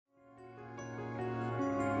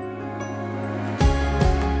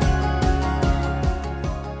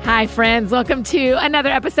Hi, friends. Welcome to another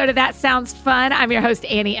episode of That Sounds Fun. I'm your host,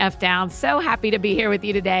 Annie F. Downs. So happy to be here with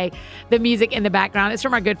you today. The music in the background is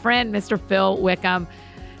from our good friend, Mr. Phil Wickham,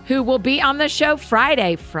 who will be on the show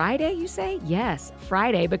Friday. Friday, you say? Yes,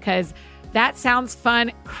 Friday, because That Sounds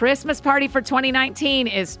Fun Christmas party for 2019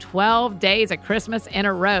 is 12 days of Christmas in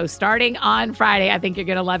a row, starting on Friday. I think you're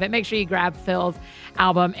going to love it. Make sure you grab Phil's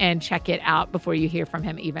album and check it out before you hear from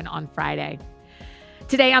him, even on Friday.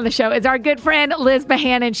 Today on the show is our good friend, Liz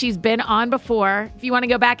Bohannon. She's been on before. If you want to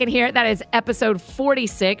go back and hear it, that is episode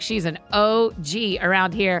 46. She's an OG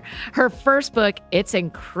around here. Her first book, it's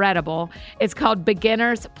incredible. It's called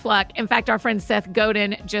Beginner's Pluck. In fact, our friend Seth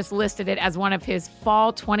Godin just listed it as one of his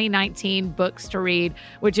fall 2019 books to read,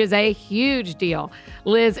 which is a huge deal.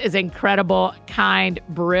 Liz is incredible, kind,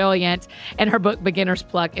 brilliant, and her book, Beginner's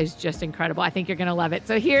Pluck, is just incredible. I think you're going to love it.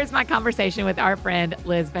 So here's my conversation with our friend,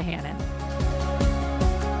 Liz Bohannon.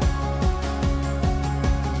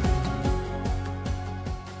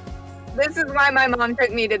 This is why my mom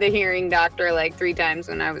took me to the hearing doctor like 3 times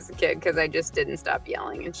when I was a kid, because I just didn't stop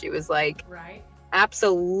yelling. And she was like, Right.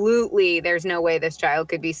 Absolutely, there's no way this child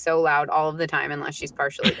could be so loud all of the time unless she's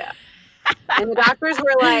partially deaf. And the doctors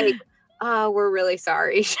were like, we're really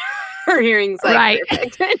sorry. Her hearing's like Right.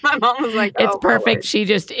 perfect. And my mom was like, It's perfect. Lord. She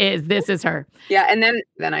just is. This is her. Yeah, and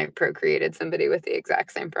then I procreated somebody with the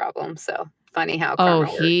exact same problem. So funny how Oh,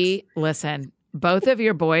 karma works. Listen, both of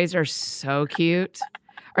your boys are so cute.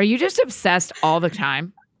 Are you just obsessed all the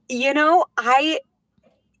time? You know, I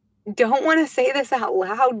don't want to say this out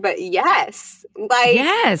loud, but yes.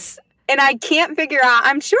 Yes. And I can't figure out,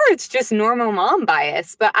 I'm sure it's just normal mom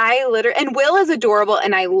bias, but and Will is adorable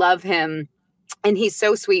and I love him and he's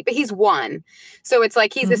so sweet, but he's 1. So it's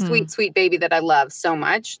like, he's a sweet, sweet baby that I love so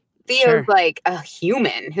much. Theo's like a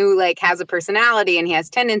human who like has a personality and he has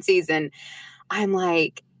tendencies. And I'm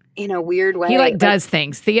like, in a weird way. He does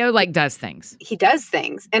things. Theo does things. He does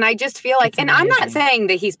things. And I just feel like, and I'm not saying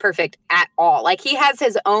that he's perfect at all. Like he has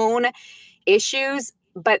his own issues,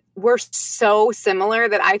 but we're so similar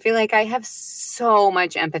that I feel like I have so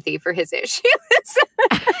much empathy for his issues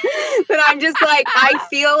that I'm just like, I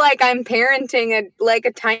feel like I'm parenting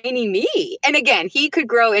a tiny me. And again, he could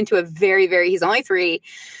grow into a very, he's only 3.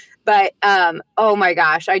 But, oh my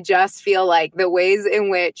gosh, I just feel like the ways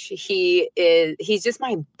in which he's just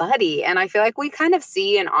my buddy. And I feel like we kind of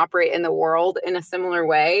see and operate in the world in a similar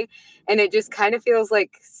way. And it just kind of feels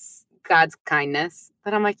like God's kindness.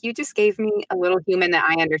 But I'm like, you just gave me a little human that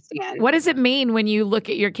I understand. What does it mean when you look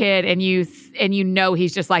at your kid and you know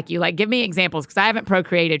he's just like you? Like, give me examples, because I haven't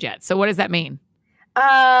procreated yet. So what does that mean?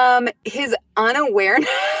 His unawareness.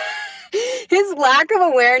 His lack of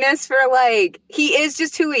awareness for he is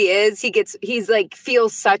just who he is. He's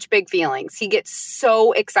feels such big feelings. He gets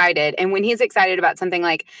so excited. And when he's excited about something,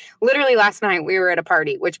 literally last night we were at a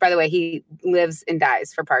party, which by the way, he lives and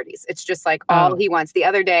dies for parties. It's just all he wants. The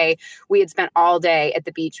other day we had spent all day at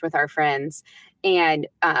the beach with our friends. And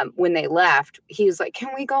when they left, he was like, can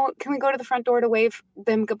we go to the front door to wave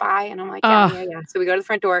them goodbye? And I'm like, yeah. So we go to the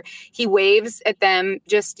front door. He waves at them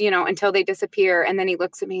just, until they disappear. And then he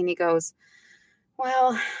looks at me and he goes,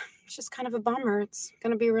 well, it's just kind of a bummer. It's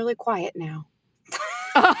going to be really quiet now.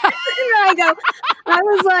 I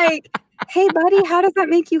was like, hey, buddy, how does that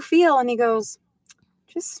make you feel? And he goes,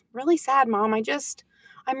 just really sad, Mom.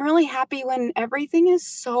 I'm really happy when everything is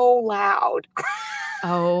so loud.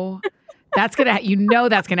 Oh, that's going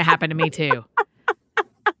to happen to me too.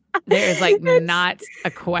 There's not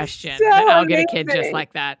a question so that I'll amazing. Get a kid just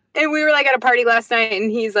like that. And we were at a party last night and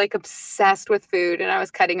he's obsessed with food and I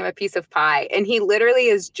was cutting him a piece of pie and he literally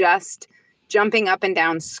is just jumping up and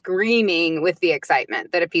down screaming with the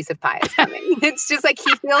excitement that a piece of pie is coming. It's just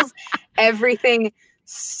he feels everything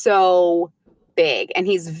so big and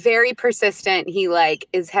he's very persistent. He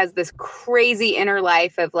has this crazy inner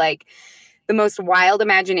life of the most wild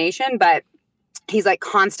imagination, but he's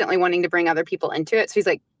constantly wanting to bring other people into it. So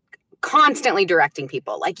he's constantly directing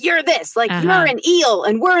people you're this, you're an eel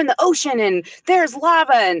and we're in the ocean and there's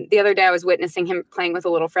lava. And the other day I was witnessing him playing with a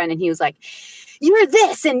little friend and he was like, you're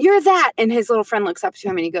this and you're that. And his little friend looks up to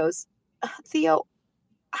him and he goes, Theo,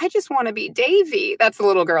 I just want to be Davy. That's the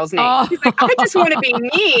little girl's name. Oh. He's I just want to be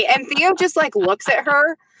me. And Theo just looks at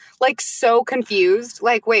her so confused.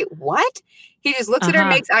 Wait, what? He just looks at her,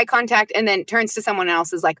 makes eye contact, and then turns to someone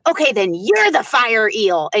else. Is okay, then you're the fire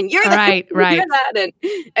eel, and you're the right. You're that. And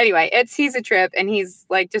anyway, he's a trip, and he's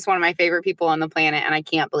just one of my favorite people on the planet, and I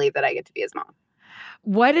can't believe that I get to be his mom.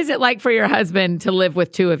 What is it like for your husband to live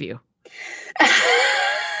with 2 of you?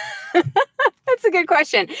 That's a good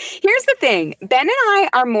question. Here's the thing: Ben and I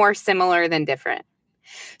are more similar than different.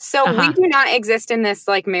 So we do not exist in this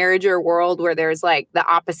like marriage or world where there's like the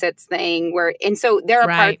opposites thing and so there are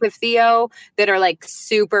parts of Theo that are like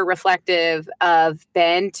super reflective of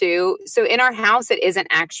Ben too. So in our house, it isn't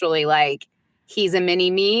actually like he's a mini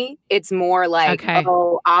me. It's more like,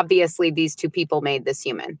 oh, obviously these two people made this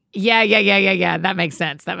human. Yeah. That makes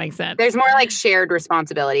sense. There's more like shared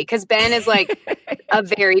responsibility because Ben is like a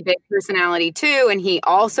very big personality too. And he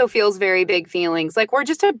also feels very big feelings. Like we're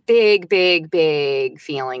just a big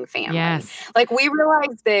feeling family. Yes. Like we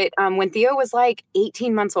realized that when Theo was like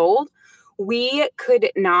 18 months old, we could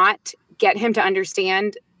not get him to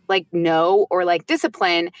understand like no or like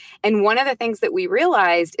discipline. And one of the things that we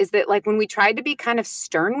realized is that like when we tried to be kind of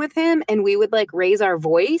stern with him and we would like raise our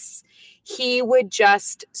voice, he would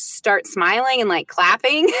just start smiling and like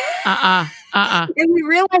clapping. And we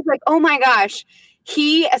realized like, oh my gosh,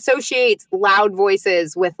 he associates loud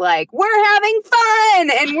voices with like, we're having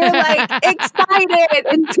fun and we're like excited.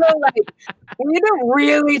 And so like we had to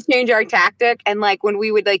really change our tactic. And like when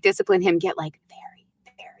we would like discipline him, get like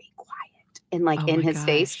and like in his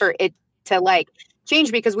face for it to like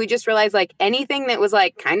change because we just realized like anything that was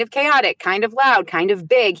like kind of chaotic, kind of loud, kind of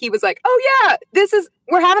big, he was like, oh yeah,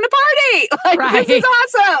 we're having a party. Like this is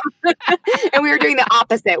awesome. And we were doing the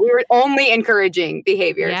opposite. We were only encouraging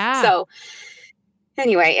behaviors. Yeah. So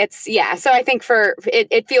anyway, so I think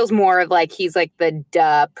it feels more of like he's like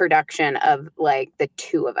the production of like the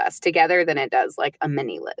two of us together than it does like a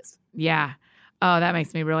mini Liz. Yeah. Oh, that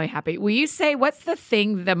makes me really happy. Will you say, what's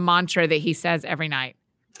the mantra that he says every night?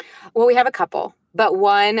 Well, we have a couple, but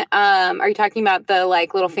one, are you talking about the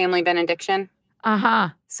like little family benediction?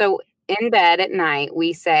 So in bed at night,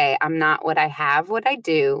 we say, I'm not what I have, what I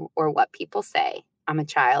do, or what people say. I'm a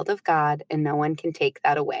child of God and no one can take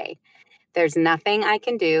that away. There's nothing I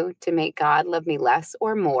can do to make God love me less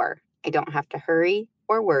or more. I don't have to hurry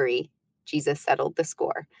or worry. Jesus settled the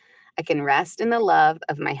score. I can rest in the love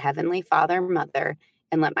of my Heavenly Father, Mother,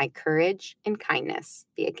 and let my courage and kindness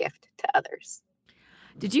be a gift to others.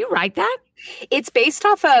 Did you write that? It's based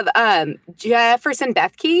off of Jefferson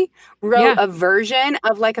Bethke wrote a version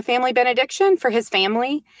of like a family benediction for his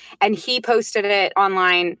family, and he posted it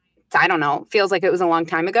online. I don't know, feels like it was a long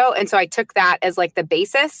time ago. And so I took that as like the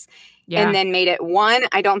basis and then made it one.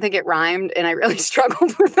 I don't think it rhymed and I really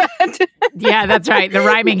struggled with that. Yeah, that's right. The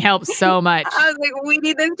rhyming helps so much. I was like, we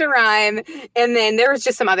need this to rhyme. And then there was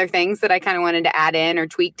just some other things that I kind of wanted to add in or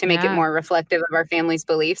tweak to make it more reflective of our family's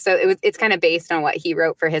beliefs. So it's kind of based on what he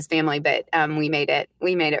wrote for his family, but we made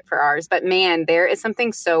it for ours. But man, there is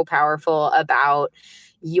something so powerful about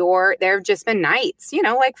there have just been nights,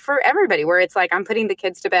 like for everybody where it's like I'm putting the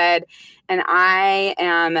kids to bed and I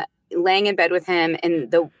am laying in bed with him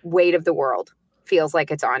and the weight of the world feels like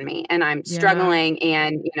it's on me and I'm struggling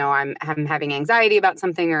and, I'm having anxiety about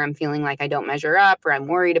something or I'm feeling like I don't measure up or I'm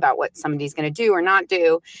worried about what somebody's going to do or not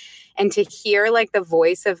do. And to hear like the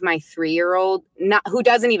voice of my 3-year-old, who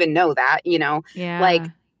doesn't even know that, like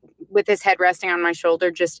with his head resting on my shoulder,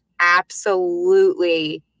 just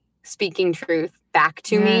absolutely speaking truth back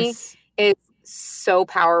to me is so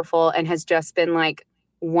powerful and has just been like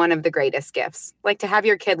one of the greatest gifts. Like to have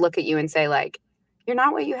your kid look at you and say like, you're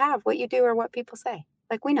not what you have, what you do, or what people say.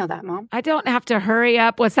 Like, we know that, Mom. I don't have to hurry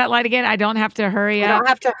up. What's that line again? I don't have to hurry up. I don't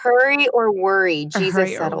have to hurry or worry.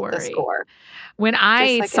 Jesus settled the score. When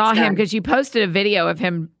I saw him, because you posted a video of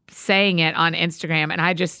him saying it on Instagram, and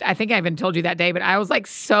I think I even told you that day, but I was like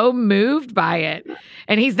so moved by it.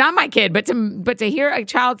 And he's not my kid, but to hear a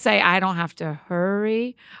child say, I don't have to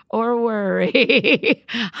hurry or worry.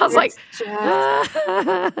 I was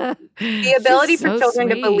the ability for children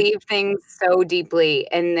to believe things so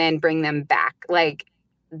deeply and then bring them back. Like,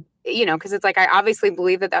 because it's like, I obviously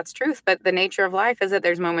believe that that's truth, but the nature of life is that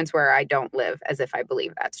there's moments where I don't live as if I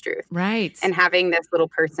believe that's truth. Right. And having this little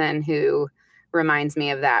person who reminds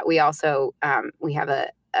me of that. We also, we have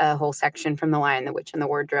a whole section from The Lion, the Witch, and the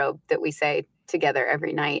Wardrobe that we say together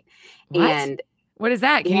every night. What? And what is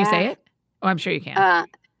that? Can you say it? Oh, I'm sure you can.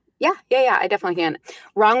 Yeah, I definitely can.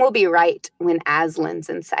 Wrong will be right when Aslan's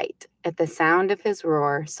in sight. At the sound of his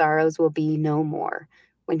roar, sorrows will be no more.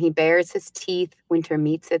 When he bares his teeth, winter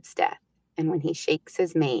meets its death. And when he shakes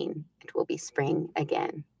his mane, it will be spring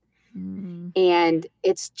again. Mm. And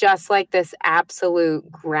it's just like this absolute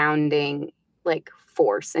grounding, like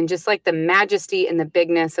force and just like the majesty and the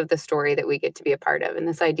bigness of the story that we get to be a part of. And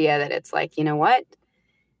this idea that it's like, you know what?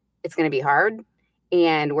 It's going to be hard.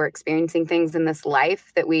 And we're experiencing things in this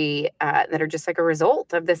life that that are just like a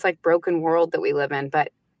result of this like broken world that we live in.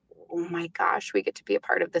 But oh my gosh, we get to be a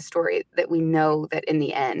part of the story that we know that in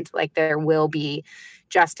the end, like there will be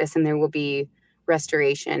justice and there will be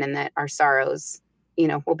restoration and that our sorrows,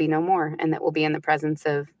 will be no more, and that we'll be in the presence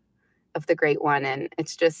of the great one. And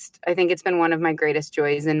it's just, I think it's been one of my greatest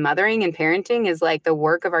joys in mothering and parenting is like the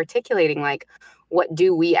work of articulating, like, what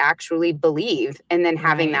do we actually believe? And then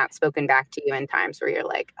having that spoken back to you in times where you're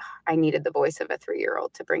like, "Oh, I needed the voice of a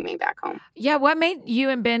 3-year-old to bring me back home." Yeah. What made you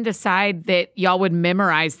and Ben decide that y'all would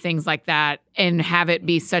memorize things like that and have it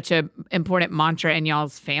be such a important mantra in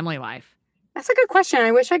y'all's family life? That's a good question.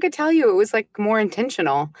 I wish I could tell you it was like more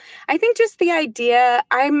intentional. I think just the idea,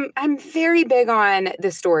 I'm very big on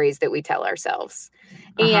the stories that we tell ourselves.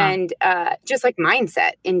 And just like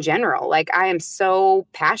mindset in general. Like I am so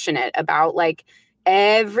passionate about like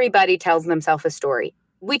everybody tells themselves a story.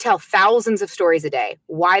 We tell thousands of stories a day.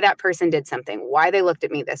 Why that person did something, why they looked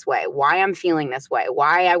at me this way, why I'm feeling this way,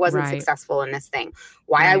 why I wasn't successful in this thing,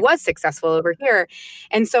 why I was successful over here.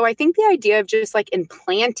 And so I think the idea of just like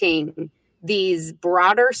implanting these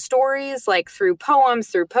broader stories, like through poems,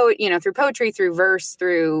 through poetry, through verse,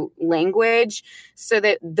 through language, so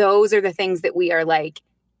that those are the things that we are like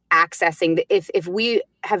accessing. If we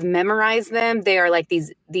have memorized them, they are like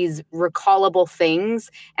these recallable things.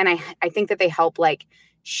 And I think that they help like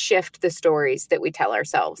shift the stories that we tell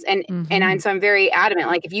ourselves. And so I'm very adamant,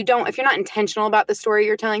 like if you're not intentional about the story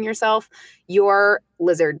you're telling yourself, your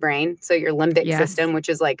lizard brain, so your limbic system, which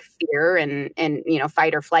is like fear and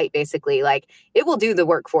fight or flight, basically, like it will do the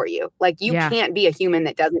work for you. Like you can't be a human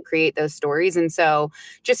that doesn't create those stories. And so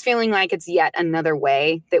just feeling like it's yet another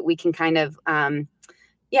way that we can kind of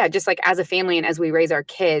just like as a family and as we raise our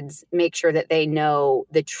kids, make sure that they know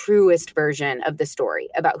the truest version of the story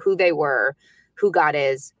about who they were, who God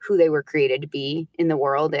is, who they were created to be in the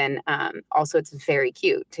world. And also it's very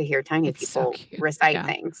cute to hear tiny people recite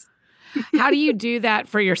things. How do you do that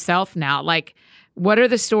for yourself now? Like, what are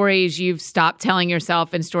the stories you've stopped telling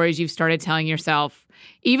yourself and stories you've started telling yourself,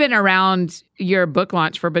 even around your book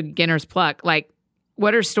launch for Beginner's Pluck? Like,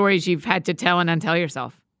 what are stories you've had to tell and untell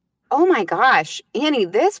yourself? Oh my gosh, Annie,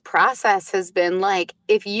 this process has been like,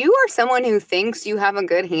 if you are someone who thinks you have a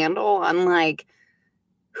good handle on like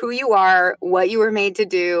who you are, what you were made to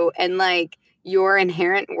do, and like your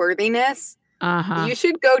inherent worthiness, you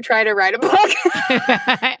should go try to write a book.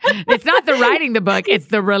 It's not the writing the book, it's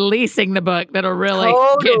the releasing the book that'll really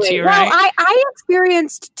get you, right? Well, I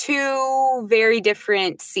experienced 2 very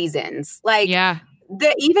different seasons. Like,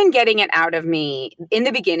 even getting it out of me in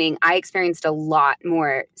the beginning, I experienced a lot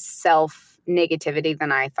more self-negativity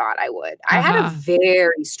than I thought I would. I had a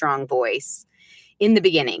very strong voice in the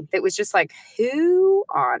beginning that was just like, who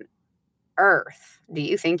on earth do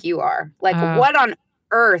you think you are? Like, what on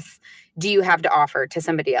earth do you have to offer to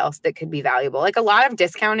somebody else that could be valuable? Like a lot of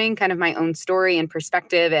discounting kind of my own story and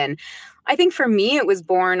perspective. And I think for me, it was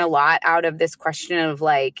born a lot out of this question of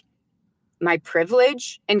like my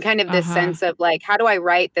privilege and kind of this sense of like, how do I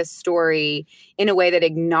write this story in a way that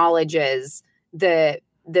acknowledges the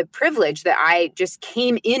privilege that I just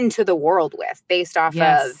came into the world with based off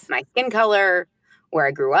of my skin color, where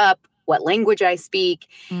I grew up, what language I speak.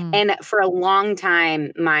 And for a long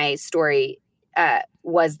time, my story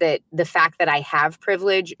was that the fact that I have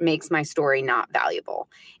privilege makes my story not valuable.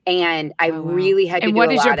 And I really had to do a lot of...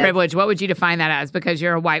 And what is your privilege? What would you define that as? Because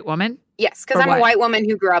you're a white woman? Yes, because I'm a white woman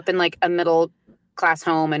who grew up in like a middle class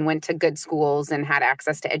home and went to good schools and had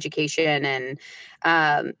access to education and,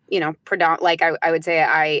 like I would say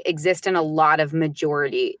I exist in a lot of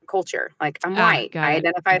majority culture. Like I'm white. I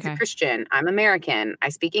identify as a Christian. I'm American. I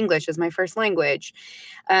speak English as my first language.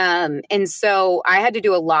 And so I had to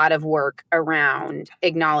do a lot of work around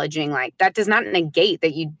acknowledging like that does not negate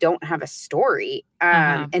that you don't have a story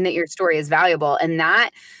and that your story is valuable. And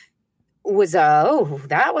that was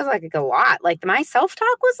like a lot. Like my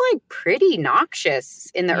self-talk was like pretty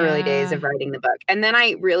noxious in the early days of writing the book. And then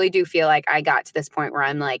I really do feel like I got to this point where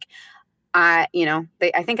I'm like, I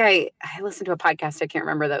think I listened to a podcast, I can't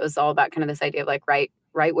remember, that was all about kind of this idea of like, write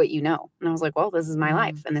what you know. And I was like, well, this is my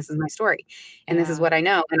life and this is my story and this is what I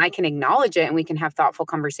know. And I can acknowledge it and we can have thoughtful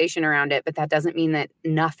conversation around it. But that doesn't mean that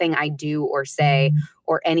nothing I do or say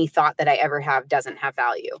or any thought that I ever have doesn't have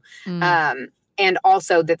value. And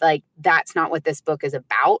also that like, that's not what this book is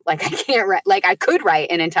about. Like I can't write, like I could write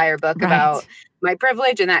an entire book about my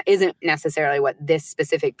privilege and that isn't necessarily what this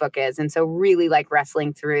specific book is. And so really like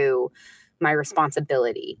wrestling through my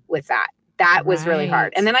responsibility with that was really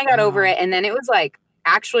hard. And then I got over it. And then it was like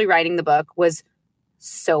actually writing the book was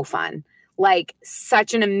so fun. Like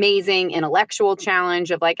such an amazing intellectual challenge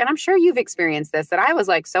of like, and I'm sure you've experienced this, that I was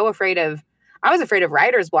like so afraid of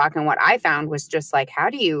writer's block. And what I found was just like, how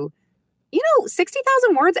do you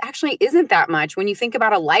 60,000 words actually isn't that much when you think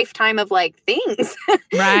about a lifetime of like things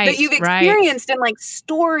that you've experienced and like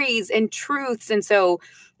stories and truths. And so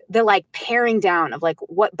the like paring down of like,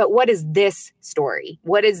 what is this story?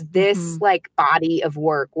 What is this like body of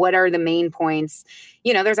work? What are the main points?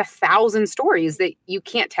 You know, there's 1,000 stories that you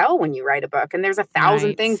can't tell when you write a book. And there's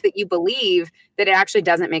 1,000 things that you believe that it actually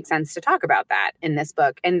doesn't make sense to talk about that in this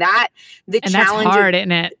book. And challenge that's hard,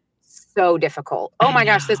 isn't it? So difficult. Oh my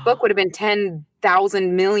gosh, this book would have been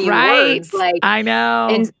 10,000 million words. Like, I know.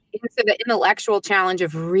 And so the intellectual challenge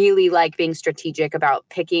of really like being strategic about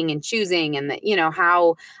picking and choosing, and you know,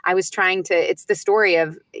 how I was trying to, it's the story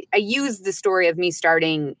of, I used the story of me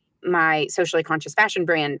starting my socially conscious fashion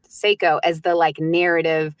brand, Seiko, as the like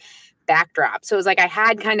narrative backdrop. So it was like, I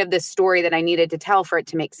had kind of this story that I needed to tell for it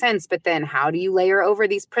to make sense, but then how do you layer over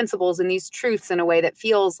these principles and these truths in a way that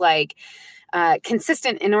feels like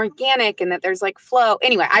consistent and organic, and that there's like flow.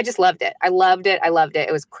 Anyway, I just loved it. I loved it.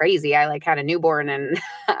 It was crazy. I like had a newborn, and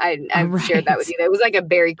I shared that with you. It was like a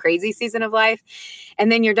very crazy season of life.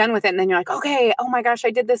 And then you're done with it. And then you're like, okay, oh my gosh,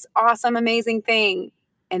 I did this awesome, amazing thing.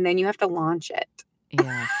 And then you have to launch it.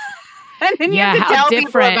 Yeah. And then you have to tell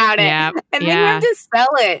people about it. Yeah. And then you have to sell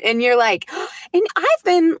it. And you're like, and I've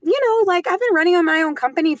been running on my own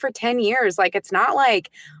company for 10 years. Like, it's not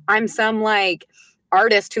like I'm some like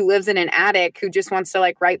artist who lives in an attic who just wants to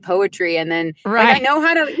like write poetry, and then like, I know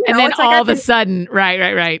how to, and then all of a sudden,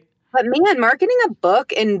 right. But man, marketing a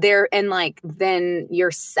book and then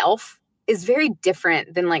yourself is very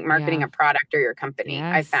different than like marketing a product or your company.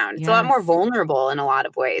 I found it's a lot more vulnerable in a lot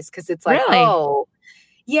of ways, because it's like, oh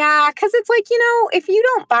yeah, because it's like, you know, if you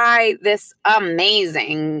don't buy this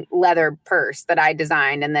amazing leather purse that I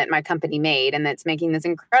designed and that my company made and that's making this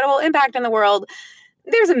incredible impact in the world,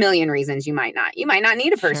 there's a million reasons you might not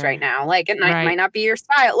need a purse right now. Like it might not be your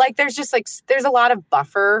style. Like there's just like, there's a lot of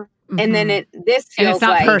buffer. And then this feels and it's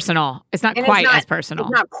not like, personal. It's not quite as personal.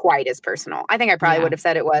 It's not quite as personal. I think I probably would have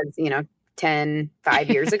said it was, 5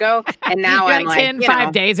 years ago. And now I'm like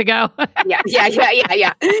 5 days ago. yeah.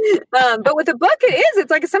 But with the book, it is. It's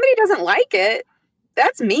like if somebody doesn't like it,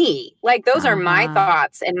 that's me. Like those are my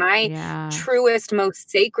thoughts and my truest, most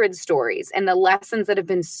sacred stories, and the lessons that have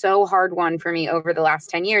been so hard won for me over the last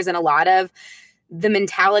 10 years. And a lot of the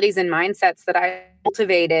mentalities and mindsets that I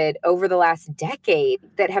cultivated over the last decade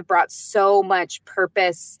that have brought so much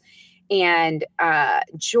purpose and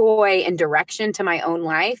joy and direction to my own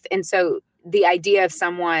life. And so the idea of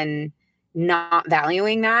someone not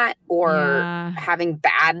valuing that or having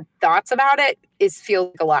bad thoughts about it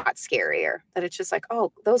feels a lot scarier. That it's just like,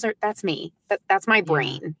 oh, that's me. That's my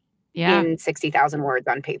brain. In 60,000 words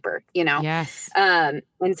on paper, Yes. And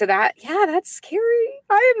so that's scary.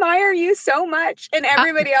 I admire you so much, and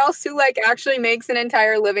everybody else who like actually makes an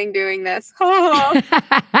entire living doing this. Well,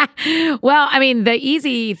 I mean, the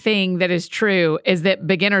easy thing that is true is that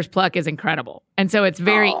beginner's pluck is incredible. And so it's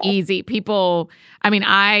very easy.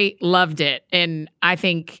 I loved it. And I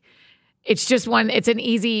think it's just it's an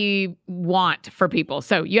easy want for people.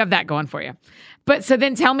 So you have that going for you. But so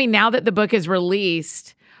then tell me, now that the book is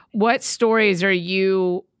released, what stories are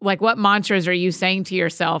you, like what mantras are you saying to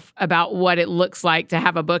yourself about what it looks like to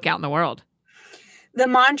have a book out in the world? The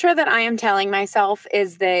mantra that I am telling myself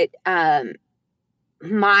is that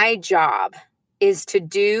my job is to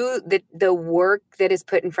do the work that is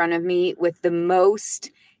put in front of me with the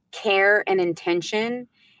most care and intention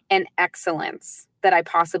and excellence that I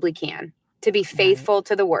possibly can, to be faithful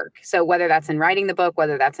to the work. So whether that's in writing the book,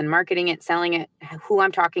 whether that's in marketing it, selling it, who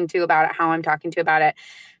I'm talking to about it, how I'm talking to about it,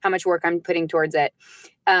 how much work I'm putting towards it.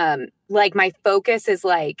 Like my focus is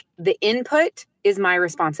like the input is my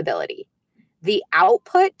responsibility. The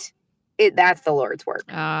output, that's the Lord's work.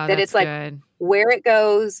 That it's like good. Where it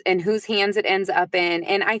goes and whose hands it ends up in.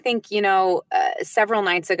 And I think, several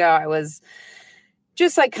nights ago, I was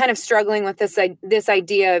just like kind of struggling with this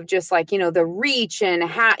idea of just like, the reach and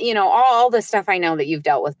all the stuff I know that you've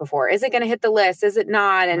dealt with before. Is it going to hit the list? Is it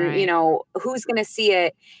not? And, who's going to see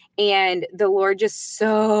it? And the Lord just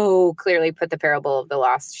so clearly put the parable of the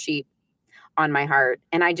lost sheep on my heart.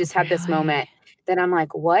 And I just had this moment that I'm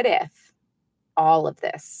like, what if all of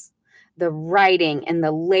this, the writing and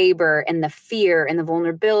the labor and the fear and the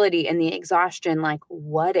vulnerability and the exhaustion, like,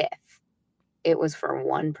 what if it was for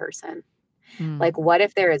one person? Like, what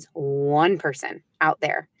if there is one person out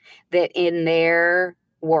there that in their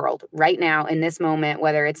world right now, in this moment,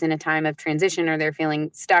 whether it's in a time of transition or they're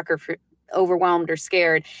feeling stuck or overwhelmed or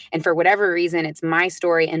scared. And for whatever reason, it's my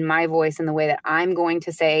story and my voice and the way that I'm going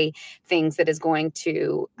to say things that is going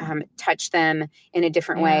to touch them in a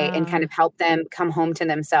different way and kind of help them come home to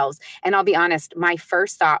themselves. And I'll be honest, my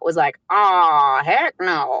first thought was like, oh, heck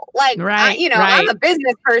no. Like, I'm a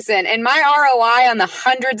business person, and my ROI on the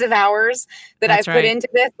hundreds of hours that I've put into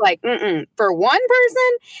this, like, for one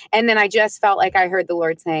person. And then I just felt like I heard the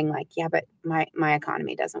Lord saying, like, yeah, but my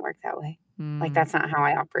economy doesn't work that way. Like, that's not how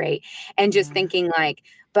I operate. And just thinking like,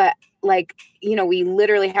 but like, we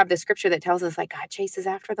literally have the scripture that tells us, like, God chases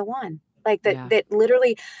after the one. Like that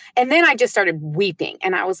literally. And then I just started weeping.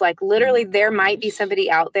 And I was like, literally, there might be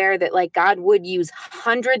somebody out there that, like, God would use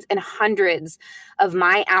hundreds and hundreds of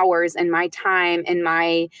my hours and my time and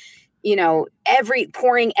my,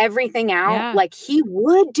 pouring everything out. Yeah. Like, he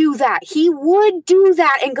would do that. He would do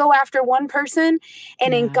that and go after one person.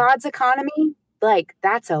 And in God's economy, like,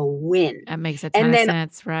 that's a win. That makes a ton of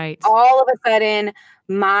sense, right? All of a sudden,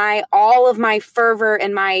 all of my fervor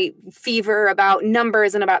and my fever about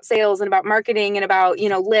numbers and about sales and about marketing and about,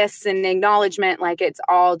 lists and acknowledgement, like, it's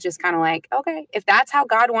all just kind of like, okay, if that's how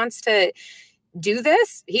God wants to do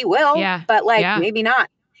this, he will, but maybe not.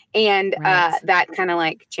 And that kind of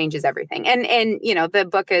like changes everything. And the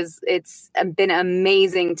book it's been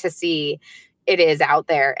amazing to see it is out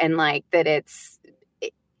there, and like that it's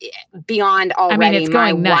beyond already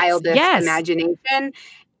my wildest imagination,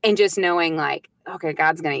 and just knowing, like, okay,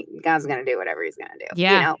 God's gonna do whatever he's gonna do.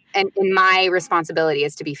 Yeah. And my responsibility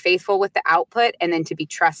is to be faithful with the output, and then to be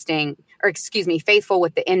faithful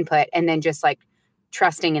with the input, and then just like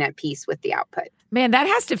trusting and at peace with the output. Man, that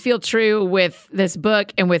has to feel true with this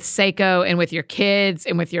book and with Seiko and with your kids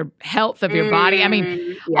and with your health of your body. I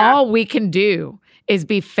mean, all we can do is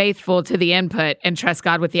be faithful to the input and trust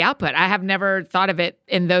God with the output. I have never thought of it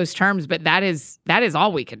in those terms, but that is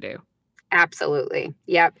all we can do. Absolutely.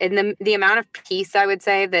 Yep. And the amount of peace, I would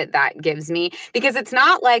say, that gives me, because it's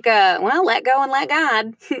not like let go and let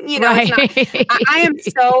God, it's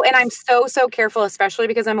not, I'm so careful, especially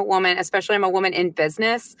because I'm a woman, in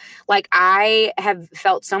business. Like, I have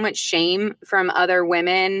felt so much shame from other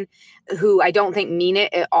women who I don't think mean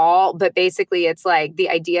it at all. But basically, it's like the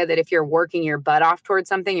idea that if you're working your butt off towards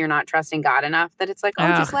something, you're not trusting God enough, that it's like,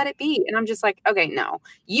 just let it be. And I'm just like, okay, no,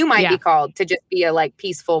 you might be called to just be a like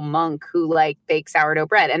peaceful monk who like bakes sourdough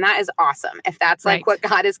bread. And that is awesome. If that's like what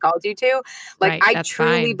God has called you to, like, I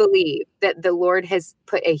truly believe that the Lord has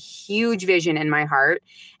put a huge vision in my heart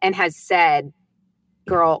and has said,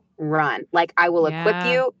 girl, run. Like, I will equip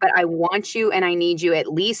you, but I want you and I need you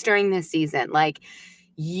at least during this season. Like,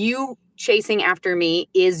 you chasing after me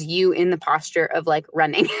is you in the posture of like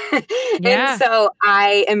running. And so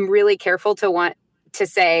I am really careful to want to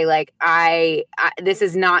say, like, this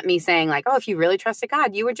is not me saying like, oh, if you really trusted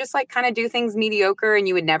God, you would just like kind of do things mediocre, and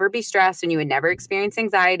you would never be stressed, and you would never experience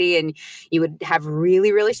anxiety, and you would have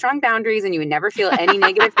really, really strong boundaries, and you would never feel any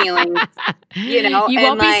negative feelings, you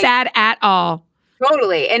won't be sad at all.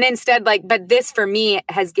 Totally. And instead, like, but this for me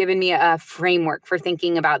has given me a framework for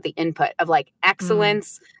thinking about the input of like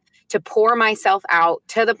excellence, to pour myself out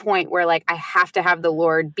to the point where like I have to have the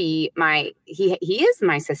Lord be he is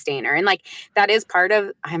my sustainer. And like that is part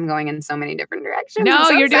of, I'm going in so many different directions.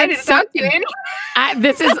 No, you're doing something.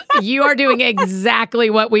 You are doing exactly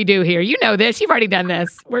what we do here. You know this. You've already done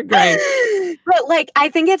this. We're great. But like, I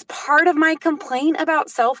think it's part of my complaint about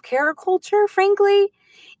self-care culture, frankly,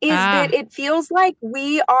 is that it feels like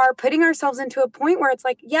we are putting ourselves into a point where it's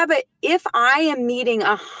like, yeah, but if I am meeting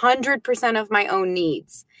 100% of my own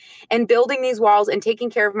needs and building these walls and taking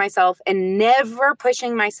care of myself and never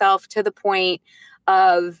pushing myself to the point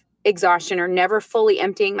of exhaustion or never fully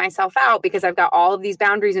emptying myself out because I've got all of these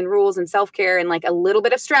boundaries and rules and self-care, and like a little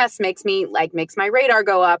bit of stress makes my radar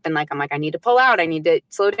go up, and like, I'm like, I need to pull out, I need to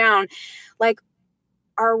slow down. Like,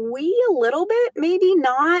 are we a little bit maybe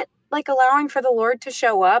not like allowing for the Lord to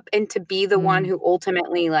show up and to be the one who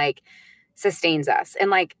ultimately like sustains us? And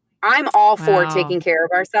like, I'm all for taking care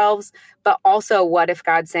of ourselves, but also what if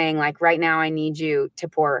God's saying like, right now, I need you to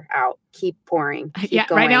pour out, keep pouring. Keep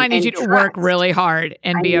going, right now I need you to work really hard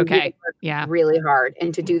and be okay. Really hard,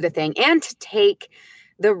 and to do the thing and to take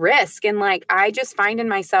the risk. And like, I just find in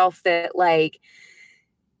myself that like,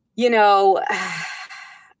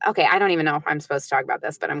 okay, I don't even know if I'm supposed to talk about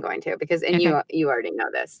this, but I'm going to, because, and you already know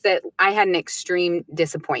this, that I had an extreme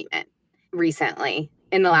disappointment recently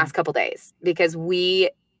in the last couple days, because we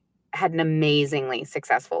had an amazingly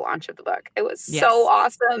successful launch of the book. It was Yes. so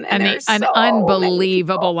awesome. And an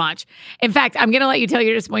unbelievable launch. In fact, I'm going to let you tell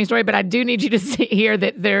your disappointing story, but I do need you to hear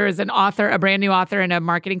that there is an author, a brand new author and a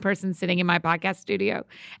marketing person sitting in my podcast studio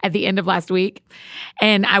at the end of last week.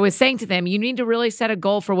 And I was saying to them, you need to really set a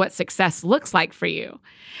goal for what success looks like for you.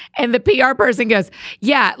 And the PR person goes,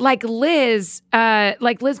 yeah, like Liz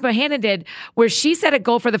Bohannon did, where she set a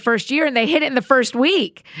goal for the first year and they hit it in the first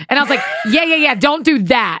week. And I was like, yeah, don't do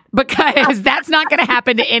that, because that's not going to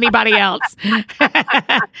happen to anybody else.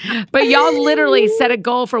 But y'all literally set a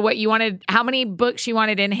goal for what you wanted, how many books you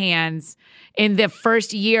wanted in hands in the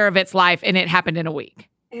first year of its life, and it happened in a week.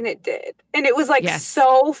 And it did. And it was like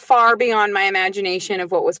so far beyond my imagination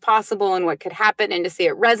of what was possible and what could happen, and to see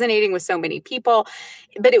it resonating with so many people.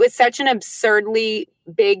 But it was such an absurdly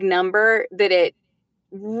big number that it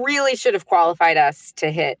really should have qualified us to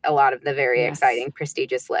hit a lot of the very exciting,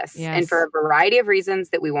 prestigious lists. Yes. And for a variety of reasons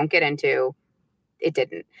that we won't get into, it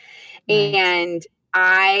didn't. Right. And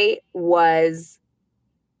I was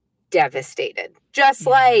devastated. Just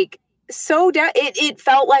like, it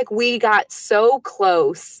felt like we got so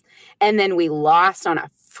close and then we lost on a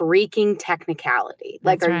freaking technicality.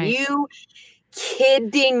 Like, are you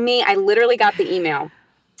kidding me? I literally got the email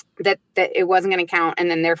that it wasn't going to count.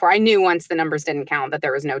 And then therefore I knew once the numbers didn't count that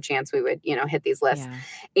there was no chance we would, hit these lists.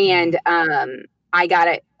 Yeah. And, I got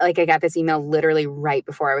it. Like, I got this email literally right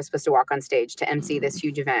before I was supposed to walk on stage to MC this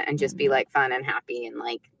huge event and just be like fun and happy and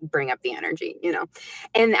like bring up the energy,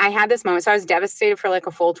 And I had this moment. So I was devastated for like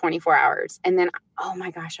a full 24 hours. And then, oh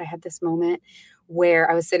my gosh, I had this moment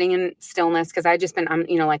where I was sitting in stillness because I just been, I'm,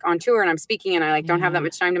 like on tour and I'm speaking and I like don't have that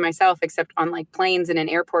much time to myself except on like planes and in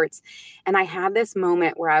airports. And I had this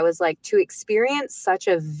moment where I was like, to experience such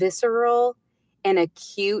a visceral and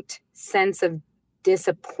acute sense of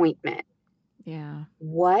disappointment. Yeah.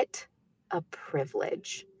 What a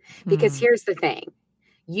privilege. Because here's the thing.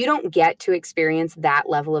 You don't get to experience that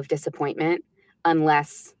level of disappointment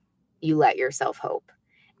unless you let yourself hope.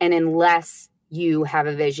 And unless you have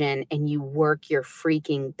a vision and you work your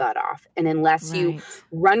freaking butt off. And unless you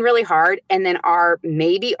run really hard and then are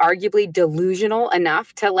maybe arguably delusional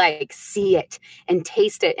enough to like see it and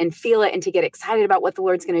taste it and feel it and to get excited about what the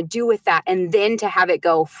Lord's going to do with that. And then to have it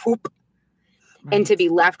go whoop. And to be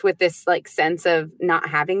left with this like sense of not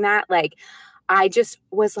having that, like, I just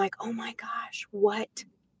was like, oh my gosh, what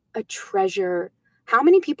a treasure. How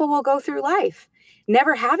many people will go through life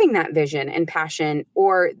never having that vision and passion,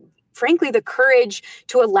 or frankly, the courage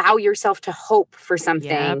to allow yourself to hope for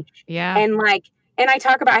something. Yeah. And I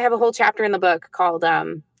have a whole chapter in the book called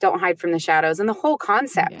Don't Hide from the Shadows. And the whole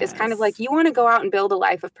concept is kind of like, you want to go out and build a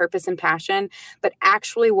life of purpose and passion, but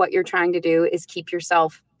actually what you're trying to do is keep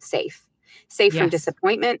yourself safe. Safe from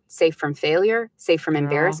disappointment, safe from failure, safe from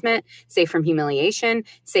embarrassment, safe from humiliation,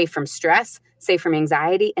 safe from stress, safe from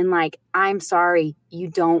anxiety. And like, I'm sorry, you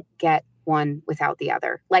don't get one without the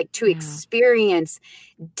other. Like, to experience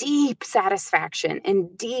deep satisfaction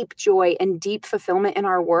and deep joy and deep fulfillment in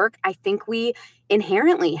our work, I think we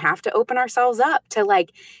inherently have to open ourselves up to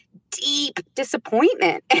like deep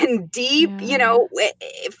disappointment and deep,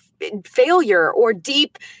 failure or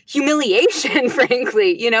deep humiliation,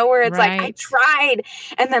 frankly, where it's like, I tried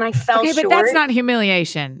and then I fell short. But that's not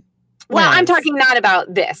humiliation. Well, I'm talking not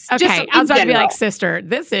about this. Okay, just I was about to be like, sister,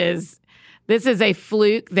 this is a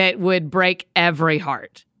fluke that would break every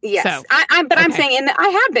heart. Yes, so, I'm saying, and I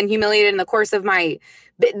have been humiliated in the course of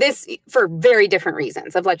this for very different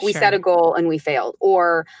reasons of like, we set a goal and we failed,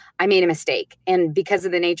 or I made a mistake. And because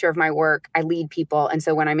of the nature of my work, I lead people. And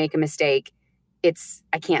so when I make a mistake,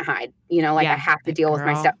 I can't hide, I have to deal with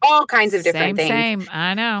my stuff, all kinds of different things. Same,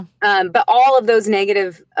 I know. But all of those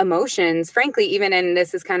negative emotions, frankly, even, and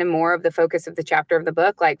this is kind of more of the focus of the chapter of the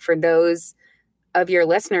book, like for those of your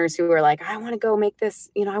listeners who are like, I want to go make this,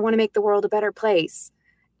 I want to make the world a better place.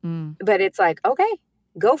 But it's like, okay,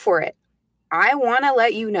 go for it. I want to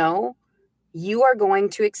let you know you are going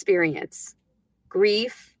to experience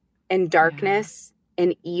grief and darkness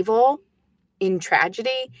and evil in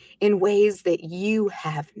tragedy in ways that you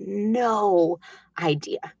have no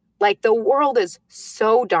idea. Like, the world is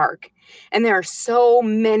so dark and there are so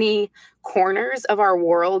many corners of our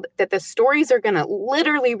world that the stories are going to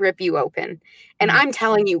literally rip you open. And I'm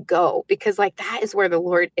telling you, go, because like, that is where the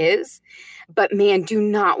Lord is. But man, do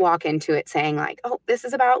not walk into it saying like, oh, this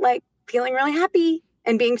is about like feeling really happy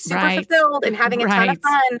and being super fulfilled and having a ton of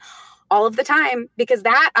fun all of the time, because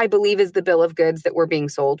that, I believe, is the bill of goods that we're being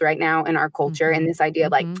sold right now in our culture. And this idea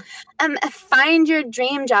of like, find your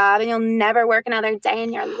dream job and you'll never work another day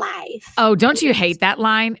in your life. Oh, don't you hate that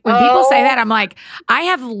line? When people say that, I'm like, I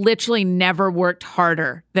have literally never worked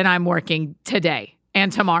harder than I'm working today.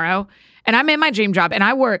 and tomorrow. And I'm in my dream job and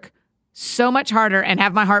I work so much harder and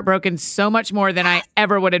have my heart broken so much more than I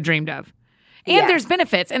ever would have dreamed of. And there's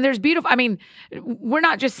benefits and there's beautiful. I mean, we're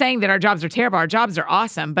not just saying that our jobs are terrible. Our jobs are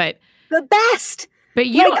awesome, but the best. But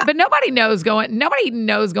but nobody knows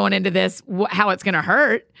going into this how it's going to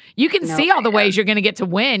hurt. You can see all the ways you're going to get to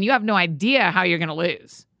win. You have no idea how you're going to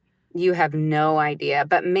lose. You have no idea.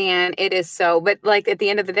 But man, it is so, but like at the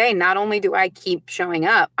end of the day, not only do I keep showing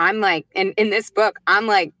up, I'm like, in this book, I'm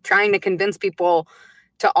like trying to convince people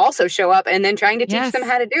to also show up and then trying to teach them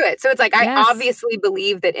how to do it. So it's like, I obviously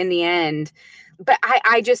believe that in the end, but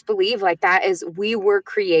I just believe like that is, we were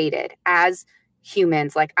created as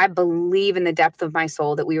humans. Like I believe in the depth of my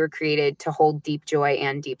soul that we were created to hold deep joy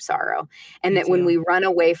and deep sorrow. And that when we run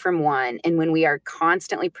away from one and when we are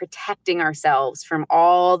constantly protecting ourselves from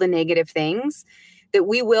all the negative things, that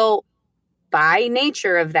we will, by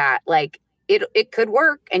nature of that, like it could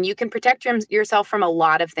work and you can protect yourself from a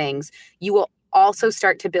lot of things. You will also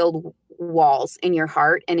start to build walls in your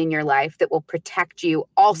heart and in your life that will protect you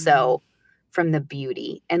also from the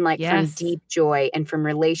beauty and like from deep joy and from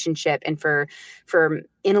relationship and for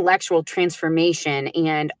intellectual transformation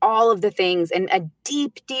and all of the things and a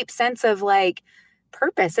deep, deep sense of like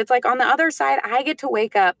purpose. It's like on the other side, I get to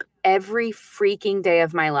wake up every freaking day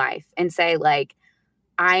of my life and say like,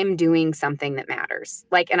 I'm doing something that matters.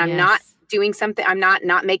 Like, and I'm not doing something, I'm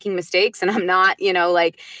not making mistakes and I'm not,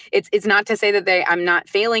 like it's not to say that I'm not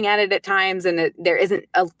failing at it at times and that there isn't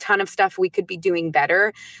a ton of stuff we could be doing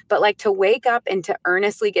better, but like to wake up and to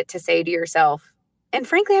earnestly get to say to yourself, and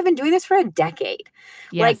frankly, I've been doing this for a decade.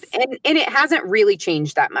 Like, and it hasn't really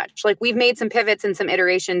changed that much. Like we've made some pivots and some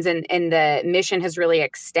iterations and the mission has really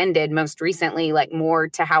extended most recently, like more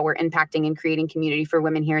to how we're impacting and creating community for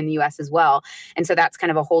women here in the US as well. And so that's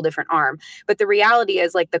kind of a whole different arm. But the reality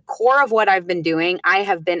is like the core of what I've been doing, I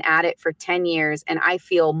have been at it for 10 years and I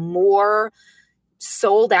feel more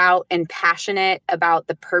sold out and passionate about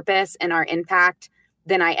the purpose and our impact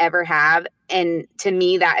than I ever have. And to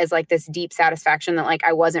me, that is like this deep satisfaction that like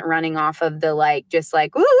I wasn't running off of the like just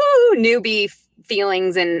like woo newbie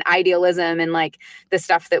feelings and idealism and like the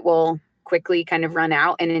stuff that will quickly kind of run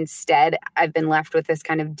out. And instead, I've been left with this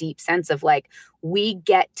kind of deep sense of like, we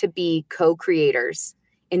get to be co-creators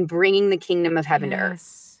in bringing the kingdom of heaven to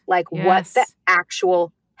earth. Like what the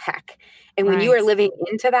actual heck? And when you are living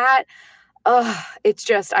into that, it's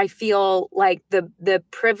just, I feel like the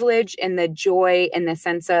privilege and the joy and the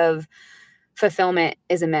sense of fulfillment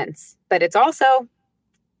is immense, but it's also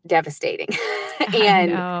devastating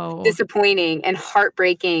and disappointing and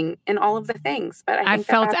heartbreaking and all of the things. But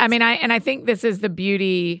I think this is the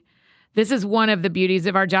beauty. This is one of the beauties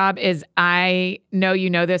of our job is I know you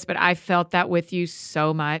know this, but I felt that with you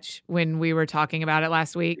so much when we were talking about it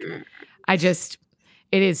last week. It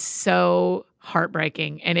is so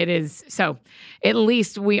heartbreaking. And it is so at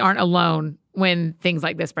least we aren't alone when things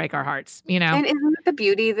like this break our hearts, And isn't it the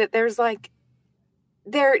beauty that there's like,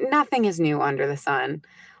 nothing is new under the sun.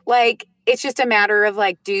 Like, it's just a matter of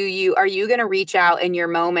like, are you going to reach out in your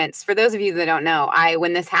moments? For those of you that don't know,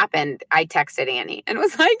 when this happened, I texted Annie and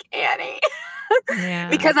was like, Annie,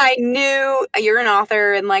 because I knew you're an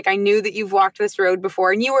author and like, I knew that you've walked this road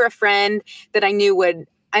before and you were a friend that I knew would.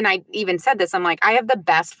 And I even said this, I'm like, I have the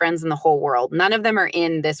best friends in the whole world. None of them are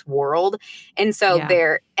in this world. And so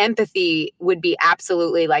their empathy would be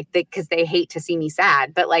absolutely like, because they hate to see me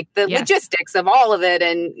sad, but like the logistics of all of it.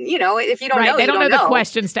 And, if you don't know, they don't know the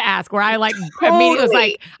questions to ask where I like immediately was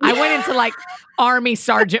like, I went into like Army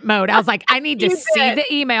Sergeant mode. I was like, I need to see the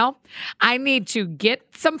email. I need to get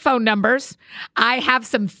some phone numbers. I have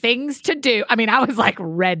some things to do. I mean, I was like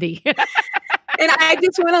ready. And I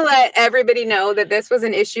just want to let everybody know that this was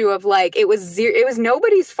an issue of like, it was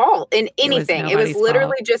nobody's fault in anything. It was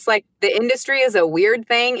literally just like the industry is a weird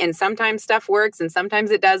thing and sometimes stuff works and sometimes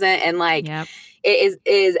it doesn't. And like, it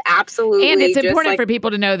is absolutely. And it's important for people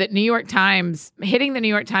to know that hitting the New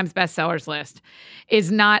York Times bestsellers list is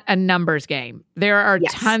not a numbers game. There are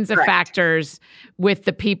tons of factors with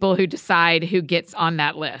the people who decide who gets on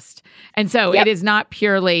that list. And so it is not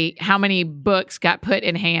purely how many books got put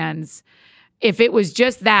in hands. If it was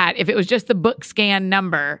just the book scan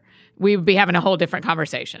number, we would be having a whole different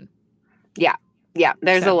conversation. Yeah. Yeah.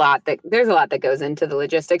 There's a lot that goes into the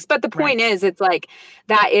logistics. But the point is, it's like,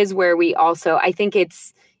 that is where we also, I think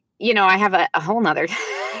it's, I have a whole nother,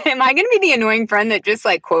 am I going to be the annoying friend that just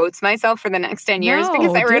like quotes myself for the next 10 years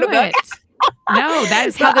because I wrote a book? No, that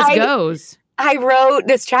is how this goes. I wrote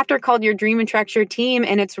this chapter called Your Dream Attracts Your Team.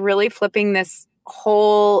 And it's really flipping this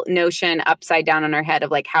whole notion upside down in our head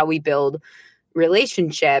of like how we build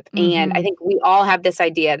relationship. And I think we all have this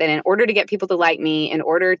idea that in order to get people to like me, in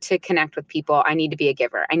order to connect with people, I need to be a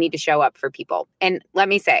giver. I need to show up for people. And let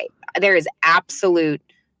me say, there is absolute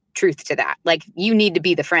truth to that. Like, you need to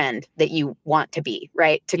be the friend that you want to be,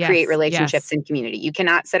 right? To create relationships and community. You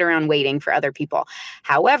cannot sit around waiting for other people.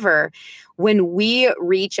 However, when we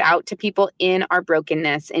reach out to people in our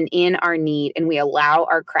brokenness and in our need, and we allow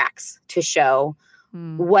our cracks to show,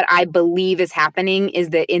 what I believe is happening is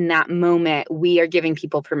that in that moment, we are giving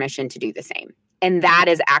people permission to do the same. And that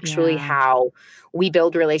is actually how we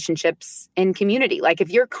build relationships in community. Like,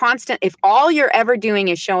 if all you're ever doing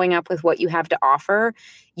is showing up with what you have to offer,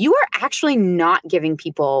 you are actually not giving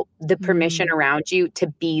people the permission around you to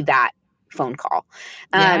be that phone call.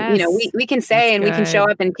 We can say, and we can show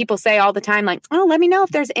up, and people say all the time, like, oh, let me know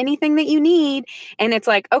if there's anything that you need. And it's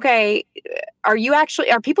like, okay, are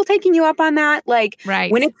people taking you up on that? Like,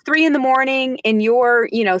 when it's 3 a.m. and your,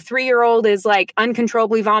 3-year-old is like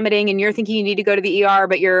uncontrollably vomiting and you're thinking you need to go to the ER,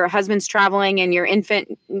 but your husband's traveling and your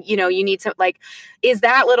infant, you need some, like, is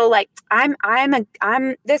that little, like, I'm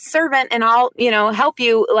this servant and I'll, help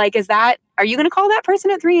you. Like, are you going to call that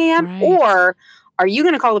person at 3 a.m.? Or are you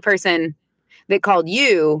going to call the person that called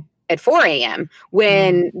you at 4 a.m.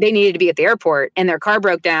 when they needed to be at the airport and their car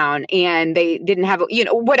broke down and they didn't have,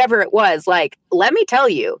 whatever it was? Like, let me tell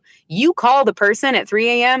you, you call the person at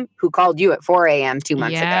 3 a.m. who called you at 4 a.m. 2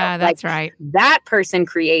 months ago. Yeah, that's right. That person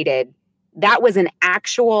that was an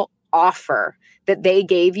actual offer that they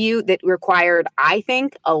gave you that required, I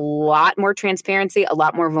think, a lot more transparency, a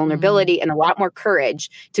lot more vulnerability, and a lot more courage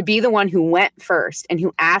to be the one who went first and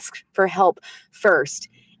who asked for help first.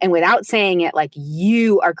 And without saying it, like,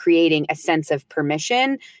 you are creating a sense of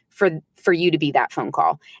permission for you to be that phone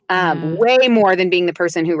call. Way more than being the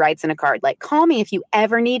person who writes in a card, like, call me if you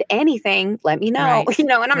ever need anything, let me know.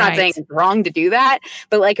 And I'm not saying it's wrong to do that,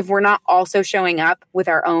 but like, if we're not also showing up with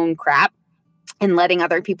our own crap and letting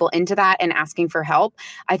other people into that and asking for help,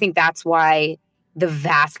 I think that's why the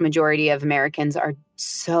vast majority of Americans are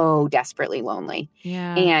so desperately lonely.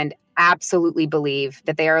 And absolutely believe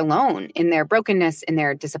that they are alone in their brokenness, in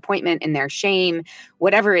their disappointment, in their shame,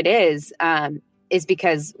 whatever it is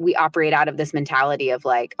because we operate out of this mentality of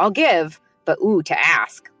like, I'll give, but to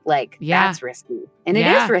ask, like, that's risky. And it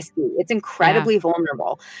is risky. It's incredibly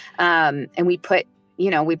vulnerable. And we put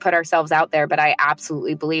ourselves out there, but I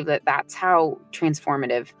absolutely believe that that's how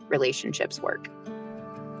transformative relationships work.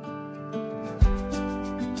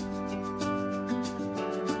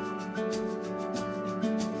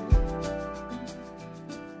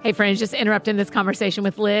 Hey friends, just interrupting this conversation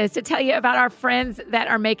with Liz to tell you about our friends that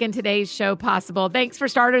are making today's show possible. Thanks for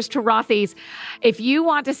starters to Rothy's. If you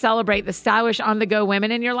want to celebrate the stylish on-the-go women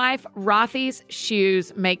in your life, Rothy's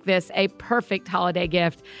shoes make this a perfect holiday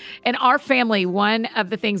gift. In our family, one of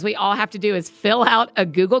the things we all have to do is fill out a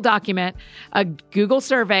Google document, a Google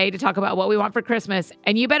survey to talk about what we want for Christmas.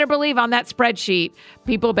 And you better believe on that spreadsheet,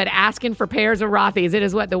 people have been asking for pairs of Rothy's. It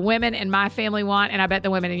is what the women in my family want, and I bet the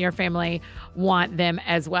women in your family want them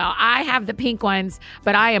as well. I have the pink ones,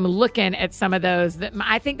 but I am looking at some of those.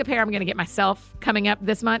 I think the pair I'm going to get myself coming up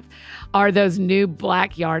this month are those new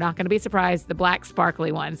black, you're not going to be surprised, the black sparkly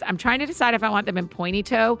ones. I'm trying to decide if I want them in pointy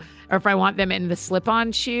toe or if I want them in the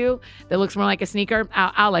slip-on shoe that looks more like a sneaker.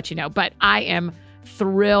 I'll let you know, but I am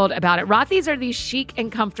thrilled about it. Rothy's are these chic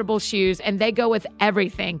and comfortable shoes, and they go with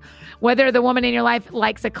everything. Whether the woman in your life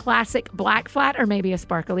likes a classic black flat or maybe a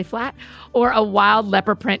sparkly flat or a wild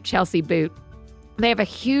leopard print Chelsea boot, they have a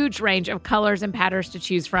huge range of colors and patterns to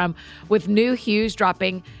choose from, with new hues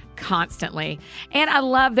dropping constantly. And I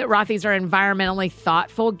love that Rothy's are environmentally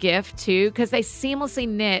thoughtful gift too, because they seamlessly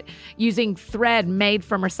knit using thread made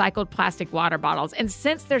from recycled plastic water bottles. And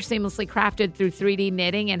since they're seamlessly crafted through 3D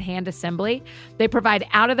knitting and hand assembly, they provide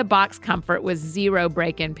out-of-the-box comfort with zero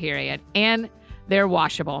break-in period. And they're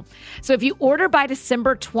washable. So if you order by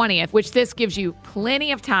December 20th, which this gives you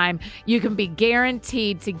plenty of time, you can be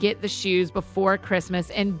guaranteed to get the shoes before Christmas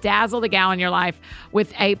and dazzle the gal in your life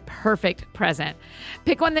with a perfect present.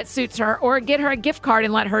 Pick one that suits her or get her a gift card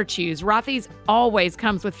and let her choose. Rothy's always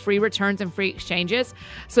comes with free returns and free exchanges.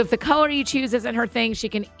 So if the color you choose isn't her thing, she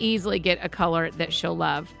can easily get a color that she'll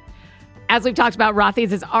love. As we've talked about,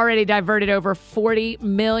 Rothy's has already diverted over 40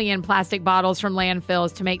 million plastic bottles from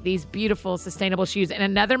landfills to make these beautiful, sustainable shoes. And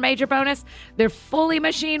another major bonus, they're fully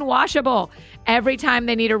machine washable. Every time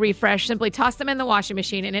they need a refresh, simply toss them in the washing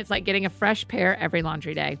machine, and it's like getting a fresh pair every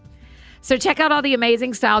laundry day. So check out all the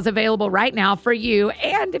amazing styles available right now for you.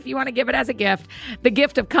 And if you want to give it as a gift, the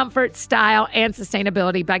gift of comfort, style, and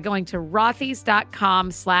sustainability by going to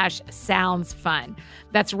rothys.com/soundsfun.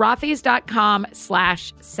 That's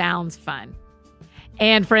rothys.com/soundsfun.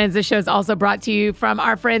 And friends, this show is also brought to you from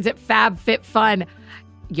our friends at FabFitFun.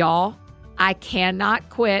 Y'all, I cannot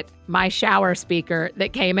quit my shower speaker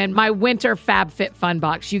that came in my winter FabFitFun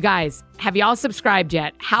box. You guys, have y'all subscribed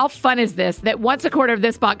yet? How fun is this that once a quarter of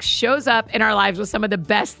this box shows up in our lives with some of the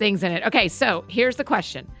best things in it? Okay, so here's the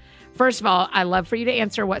question. First of all, I love for you to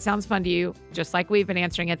answer what sounds fun to you, just like we've been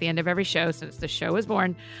answering at the end of every show since the show was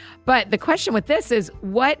born. But the question with this is,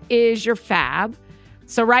 what is your fab?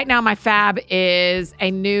 So right now, my fab is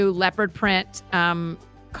a new leopard print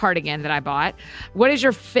cardigan that I bought. What is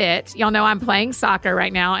your fit? Y'all know I'm playing soccer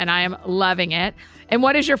right now, and I am loving it. And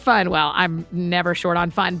what is your fun? Well, I'm never short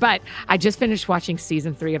on fun, but I just finished watching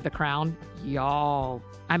season 3 of The Crown. Y'all,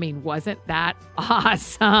 I mean, wasn't that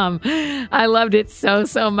awesome? I loved it so,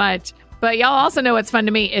 so much. But y'all also know what's fun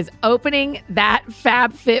to me is opening that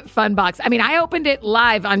FabFitFun box. I mean, I opened it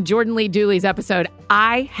live on Jordan Lee Dooley's episode.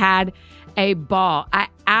 I had a ball. I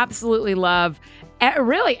absolutely love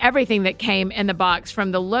really everything that came in the box,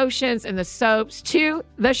 from the lotions and the soaps to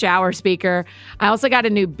the shower speaker. I also got a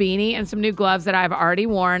new beanie and some new gloves that I've already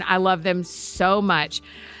worn. I love them so much.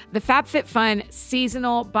 The FabFitFun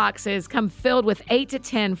seasonal boxes come filled with 8 to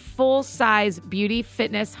 10 full-size beauty,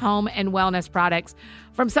 fitness, home, and wellness products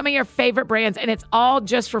from some of your favorite brands, and it's all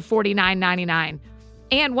just for $49.99.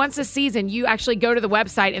 And once a season, you actually go to the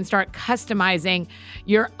website and start customizing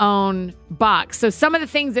your own box. So some of the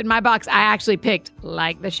things in my box I actually picked,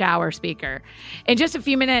 like the shower speaker. In just a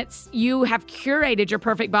few minutes, you have curated your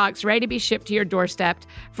perfect box, ready to be shipped to your doorstep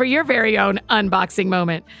for your very own unboxing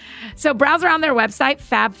moment. So browse around their website,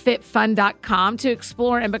 fabfitfun.com, to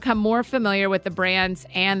explore and become more familiar with the brands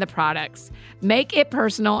and the products. Make it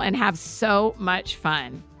personal and have so much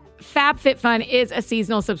fun. FabFitFun is a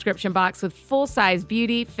seasonal subscription box with full-size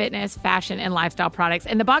beauty, fitness, fashion, and lifestyle products.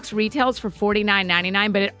 And the box retails for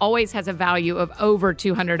 $49.99, but it always has a value of over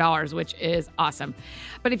 $200, which is awesome.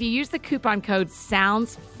 But if you use the coupon code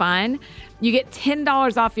SOUNDSFUN, you get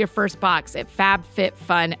 $10 off your first box at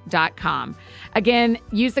fabfitfun.com. Again,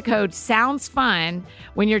 use the code SOUNDSFUN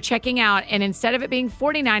when you're checking out, and instead of it being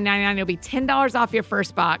 $49.99, it'll be $10 off your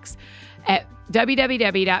first box at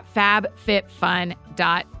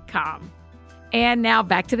www.fabfitfun.com. And now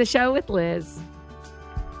back to the show with Liz.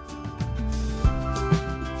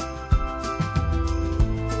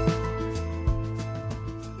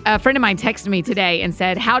 A friend of mine texted me today and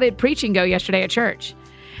said, "How did preaching go yesterday at church?"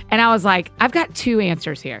 And I was like, I've got 2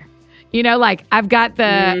 answers here. You know, like I've got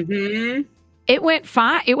the, It went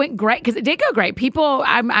fine. It went great because it did go great. People,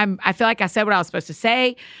 I feel like I said what I was supposed to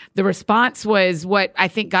say. The response was what I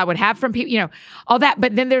think God would have from people, you know, all that.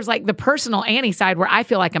 But then there's like the personal Annie side where I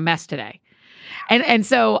feel like a mess today. And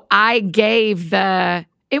so I gave it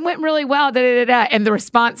went really well, and the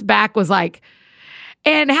response back was like,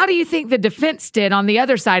 "And how do you think the defense did on the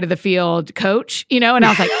other side of the field, coach?" You know, and I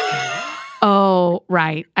was like, "Oh,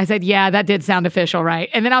 right." I said, "Yeah, that did sound official, right?"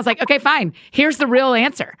 And then I was like, "Okay, fine. Here's the real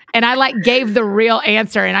answer." And I gave the real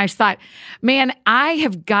answer. And I just thought, man, I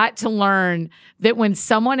have got to learn that when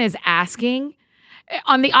someone is asking,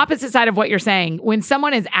 on the opposite side of what you're saying, when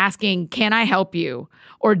someone is asking, "Can I help you?"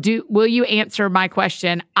 or will you answer my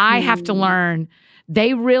question? I have to learn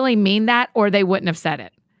they really mean that, or they wouldn't have said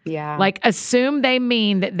it. Yeah. Like, assume they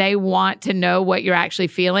mean that they want to know what you're actually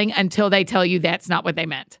feeling until they tell you that's not what they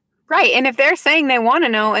meant. Right. And if they're saying they want to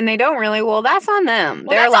know and they don't really, well, that's on them.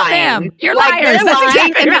 Well, they're lying. On them. You're liars. They're That's lying,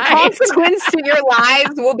 exactly and right. the consequence to your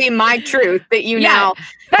lives will be my truth that you now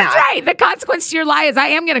That's have. right. The consequence to your lie is I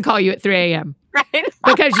am going to call you at 3 a.m. Right.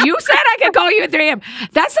 Because you said I could call you at 3 a.m.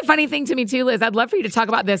 That's the funny thing to me too, Liz. I'd love for you to talk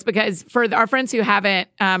about this because for our friends who haven't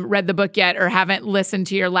read the book yet or haven't listened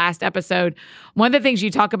to your last episode, one of the things you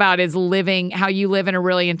talk about is how you live in a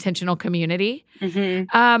really intentional community.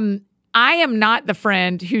 Mm-hmm. I am not the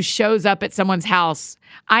friend who shows up at someone's house.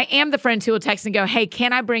 I am the friend who will text and go, "Hey,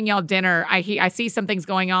 can I bring y'all dinner? I see something's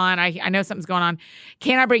going on. I know something's going on.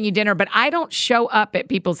 Can I bring you dinner?" But I don't show up at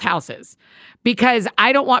people's houses because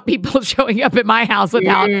I don't want people showing up at my house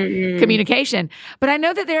without communication. But I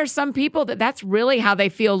know that there are some people that's really how they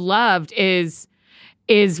feel loved is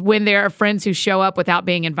when there are friends who show up without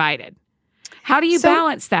being invited. How do you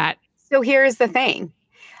balance that? So here's the thing.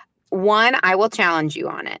 One, I will challenge you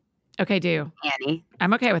on it. Okay, do. Annie.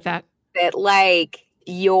 I'm okay with that. That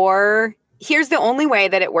here's the only way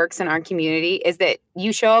that it works in our community is that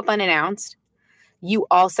you show up unannounced. You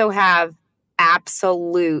also have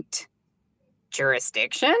absolute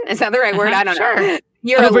jurisdiction. Is that the right word? I don't know.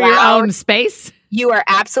 You're over allowed, your own space. You are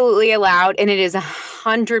absolutely allowed. And it is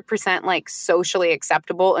 100% like socially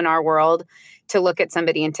acceptable in our world to look at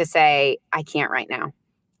somebody and to say, "I can't right now."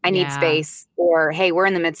 I need space, or, hey, we're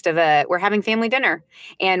in the midst of we're having family dinner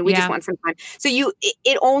and we just want some time. So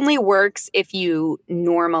it only works if you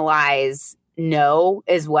normalize no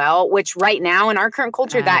as well, which right now in our current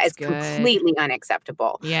culture, that is completely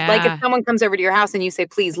unacceptable. Yeah. Like if someone comes over to your house and you say,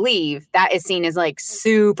 please leave, that is seen as like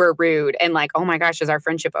super rude and like, oh my gosh, is our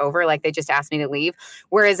friendship over? Like they just asked me to leave.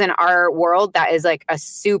 Whereas in our world, that is like a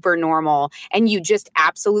super normal, and you just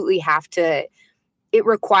absolutely have to, it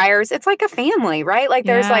requires, it's like a family, right? Like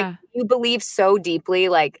there's like, you believe so deeply,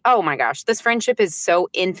 like, oh my gosh, this friendship is so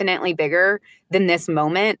infinitely bigger than this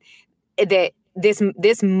moment, that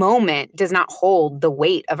this moment does not hold the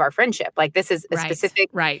weight of our friendship. Like this is a specific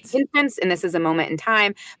instance, and this is a moment in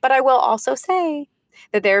time. But I will also say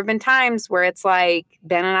that there have been times where it's like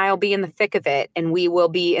Ben and I will be in the thick of it and we will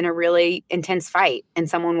be in a really intense fight and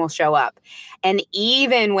someone will show up. And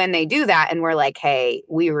even when they do that and we're like, hey,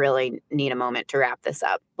 we really need a moment to wrap this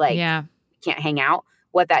up. Like, can't hang out.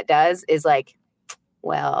 What that does is like,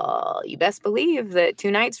 well, you best believe that 2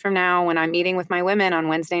 nights from now, when I'm meeting with my women on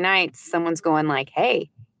Wednesday nights, someone's going like, hey,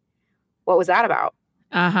 what was that about?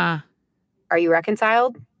 Are you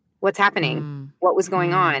reconciled? What's happening? What was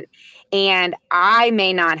going on? And I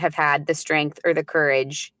may not have had the strength or the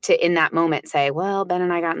courage to, in that moment, say, well, Ben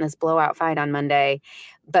and I got in this blowout fight on Monday,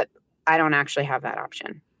 but I don't actually have that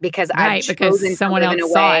option because I've chosen someone else in a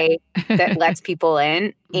way that lets people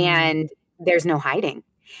in, and there's no hiding.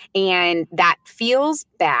 And that feels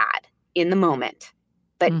bad in the moment.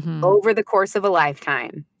 But over the course of a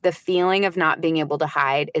lifetime, the feeling of not being able to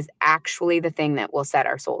hide is actually the thing that will set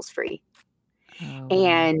our souls free.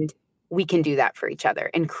 And we can do that for each other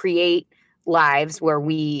and create lives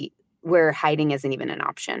where hiding isn't even an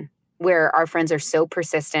option, where our friends are so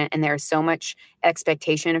persistent and there's so much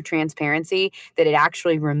expectation of transparency that it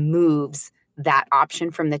actually removes that option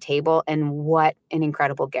from the table. And what an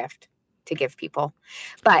incredible gift to give people.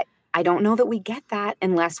 But I don't know that we get that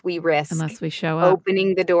unless we show up,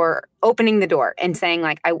 opening the door and saying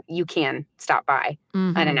like, you can stop by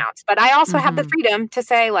unannounced. But I also have the freedom to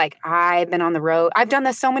say like, I've been on the road. I've done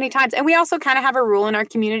this so many times. And we also kind of have a rule in our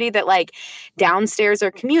community that like downstairs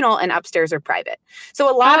are communal and upstairs are private. So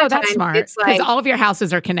a lot of times that's smart, it's like, because all of your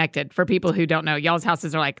houses are connected. For people who don't know, y'all's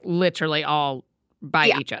houses are like literally all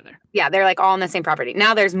by each other. Yeah, they're like all on the same property.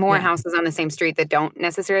 Now there's more houses on the same street that don't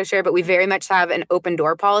necessarily share, but we very much have an open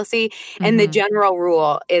door policy. And the general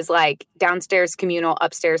rule is like downstairs communal,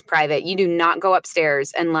 upstairs private. You do not go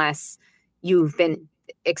upstairs unless you've been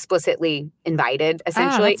explicitly invited,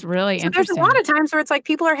 essentially. That's really interesting. There's a lot of times where it's like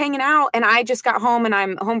people are hanging out and I just got home and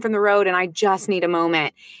I'm home from the road and I just need a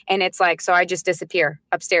moment. And it's like, so I just disappear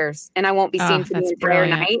upstairs and I won't be seen for the entire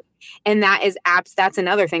night. And that is that's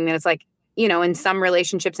another thing that it's like, you know, in some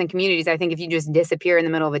relationships and communities, I think if you just disappear in the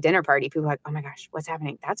middle of a dinner party, people are like, oh my gosh, what's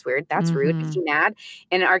happening? That's weird. That's rude. Is she mad?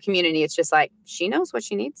 And in our community, it's just like, she knows what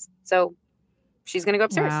she needs. So she's going to go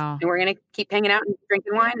upstairs and we're going to keep hanging out and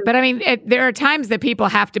drinking wine. But I mean, there are times that people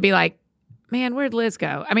have to be like, man, where'd Liz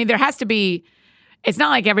go? I mean, there has to be, it's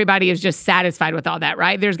not like everybody is just satisfied with all that,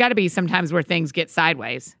 right? There's got to be some times where things get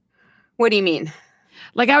sideways. What do you mean?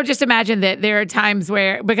 Like, I would just imagine that there are times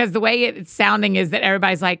where, because the way it's sounding is that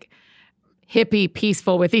everybody's like, hippie,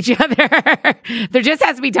 peaceful with each other. There just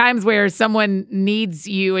has to be times where someone needs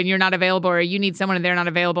you and you're not available, or you need someone and they're not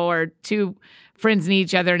available, or two friends need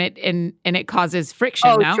each other and it causes friction.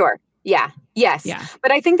 Oh, sure. Yeah. Yes. Yeah.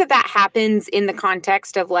 But I think that happens in the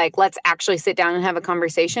context of like, let's actually sit down and have a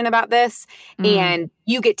conversation about this. And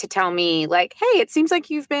you get to tell me like, hey, it seems like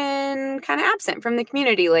you've been kind of absent from the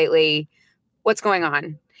community lately. What's going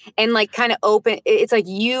on? And like kind of open, it's like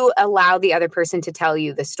you allow the other person to tell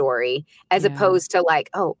you the story as opposed to like,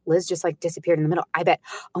 oh, Liz just like disappeared in the middle. I bet,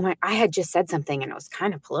 I had just said something and it was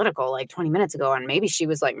kind of political like 20 minutes ago. And maybe she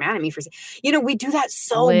was like mad at me for, we do that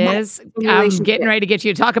so Liz, much. I'm getting ready to get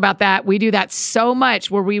you to talk about that. We do that so much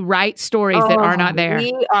where we write stories that are not there.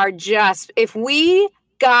 We are just, if we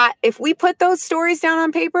put those stories down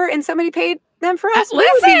on paper and somebody paid them for us, we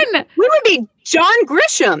would be John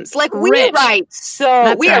Grisham's. Like we write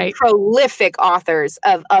we are prolific authors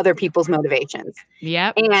of other people's motivations.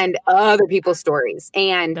 Yep. And other people's stories.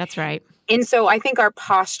 And that's right. And so I think our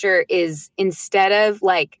posture is, instead of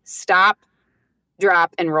like stop,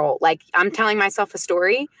 drop, and roll. Like I'm telling myself a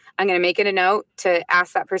story, I'm going to make it a note to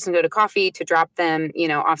ask that person to go to coffee, to drop them,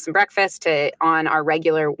 off some breakfast, on our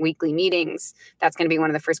regular weekly meetings. That's going to be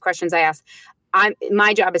one of the first questions I ask.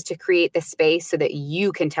 my job is to create the space so that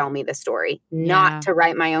you can tell me the story, not to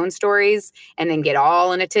write my own stories and then get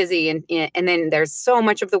all in a tizzy. And then there's so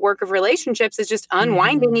much of the work of relationships is just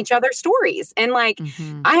unwinding each other's stories. And like,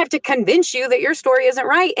 I have to convince you that your story isn't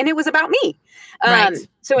right. And it was about me.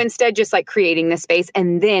 So instead, just like creating the space.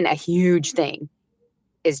 And then a huge thing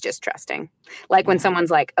is just trusting. Like when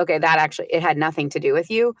someone's like, okay, that actually, it had nothing to do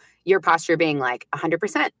with you. Your posture being like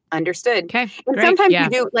 100% understood. Okay. And great. sometimes you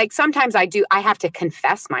do, like sometimes I have to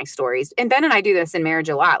confess my stories. And Ben and I do this in marriage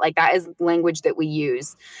a lot. Like that is language that we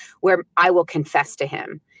use where I will confess to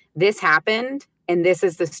him, this happened and this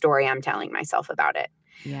is the story I'm telling myself about it.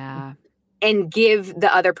 Yeah. And give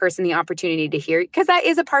the other person the opportunity to hear, because that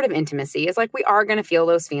is a part of intimacy. It's like we are going to feel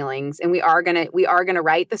those feelings and we are going to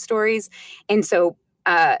write the stories. And so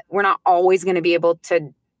we're not always going to be able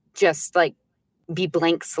to just like be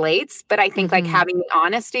blank slates. But I think like having the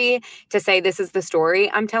honesty to say, this is the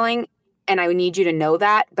story I'm telling, and I need you to know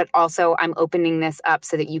that, but also I'm opening this up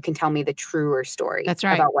so that you can tell me the truer story. That's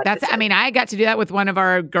right. About what I mean, I got to do that with one of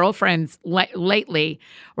our girlfriends lately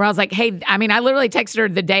where I was like, hey, I mean, I literally texted her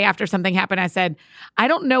the day after something happened. I said, I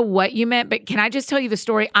don't know what you meant, but can I just tell you the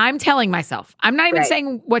story I'm telling myself? I'm not even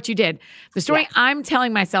saying what you did. The story I'm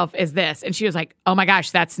telling myself is this. And she was like, oh my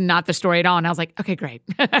gosh, that's not the story at all. And I was like, okay, great.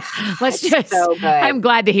 Let's just, so good. I'm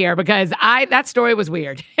glad to hear because that story was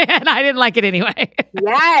weird and I didn't like it anyway.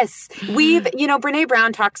 Yes. Brene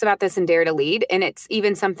Brown talks about this in Dare to Lead, and it's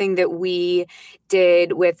even something that we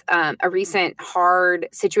did with a recent hard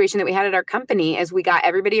situation that we had at our company as we got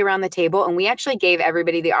everybody around the table and we actually gave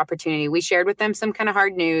everybody the opportunity. We shared with them some kind of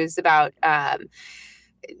hard news about,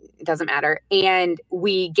 it doesn't matter. And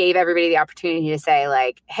we gave everybody the opportunity to say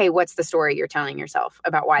like, hey, what's the story you're telling yourself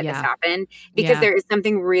about why this happened? Because there is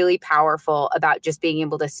something really powerful about just being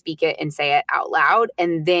able to speak it and say it out loud.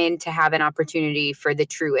 And then to have an opportunity for the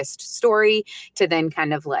truest story to then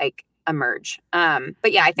kind of like emerge.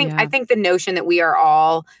 But yeah, I think the notion that we are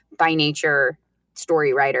all by nature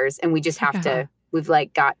story writers and we just have we've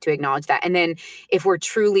like got to acknowledge that. And then if we're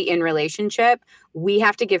truly in relationship, we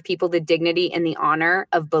have to give people the dignity and the honor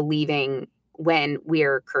of believing when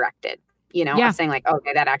we're corrected, of saying like,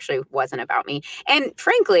 okay, that actually wasn't about me. And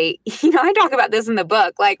frankly, I talk about this in the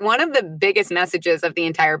book. Like one of the biggest messages of the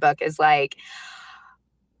entire book is like,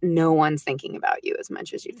 no one's thinking about you as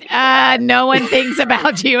much as you think. No one thinks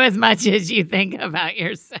about you as much as you think about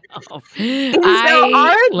yourself. And so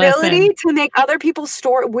our ability to make other people's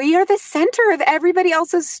story, we are the center of everybody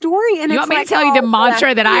else's story. And you want me to tell you the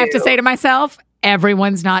mantra that I have to say to myself?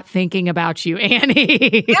 Everyone's not thinking about you,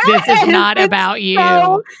 Annie. This is not about you.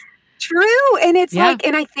 So true. And it's like,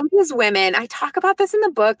 and I think as women, I talk about this in the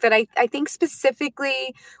book that I think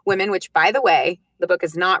specifically women, which by the way, the book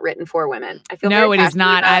is not written for women. I feel no, it is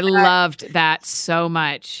not. I loved that so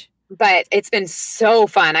much. But it's been so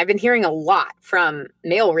fun. I've been hearing a lot from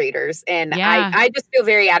male readers, and I just feel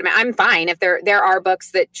very adamant. I'm fine if there are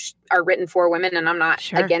books that are written for women, and I'm not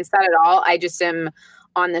against that at all. I just am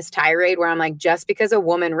on this tirade where I'm like, just because a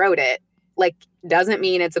woman wrote it, like, doesn't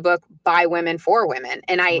mean it's a book by women for women.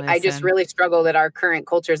 And I just really struggle that our current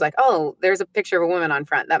culture is like, oh, there's a picture of a woman on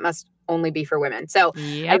front. That must only be for women. So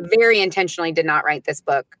I very intentionally did not write this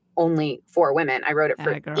book only for women. I wrote it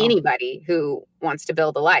for anybody who wants to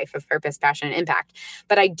build a life of purpose, passion, and impact.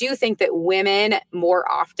 But I do think that women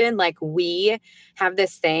more often, like we have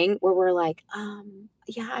this thing where we're like,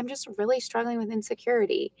 I'm just really struggling with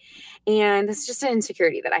insecurity. And it's just an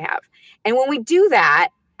insecurity that I have. And when we do that,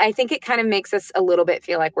 I think it kind of makes us a little bit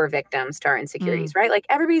feel like we're victims to our insecurities, right? Like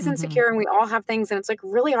everybody's insecure and we all have things and it's like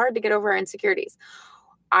really hard to get over our insecurities.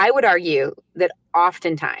 I would argue that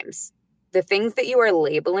oftentimes the things that you are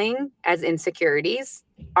labeling as insecurities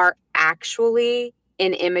are actually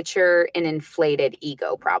an immature and inflated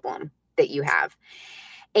ego problem that you have.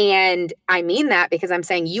 And I mean that because I'm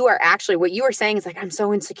saying you are actually, what you are saying is like, I'm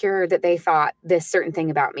so insecure that they thought this certain thing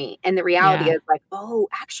about me. And the reality is like, oh,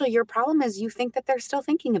 actually your problem is you think that they're still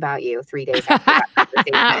thinking about you 3 days after that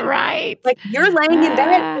conversation. Right. Like you're laying in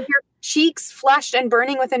bed with your cheeks flushed and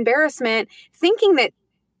burning with embarrassment, thinking that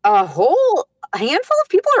a whole handful of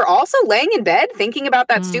people are also laying in bed thinking about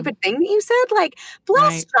that stupid thing that you said. Like,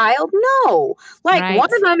 blessed child, no. Like one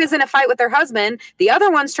of them is in a fight with her husband. The other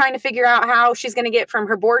one's trying to figure out how she's going to get from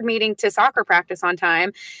her board meeting to soccer practice on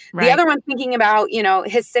time. The other one's thinking about,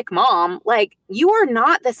 his sick mom. Like, you are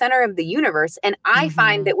not the center of the universe. And I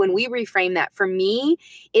find that when we reframe that, for me,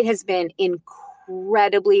 it has been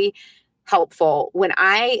incredibly helpful when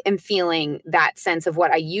I am feeling that sense of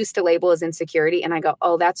what I used to label as insecurity. And I go,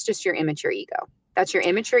 oh, that's just your immature ego. That's your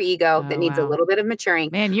immature ego that needs a little bit of maturing.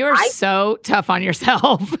 Man, you are so tough on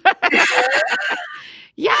yourself.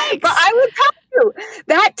 Yikes. But I would tell you,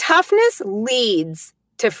 that toughness leads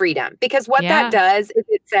to freedom, because what that does is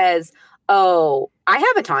it says, oh, I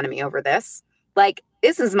have autonomy over this. Like,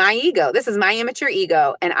 this is my ego. This is my immature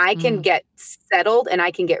ego. And I can get settled and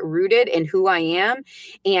I can get rooted in who I am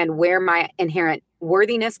and where my inherent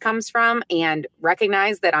worthiness comes from, and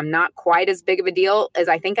recognize that I'm not quite as big of a deal as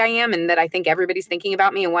I think I am, and that I think everybody's thinking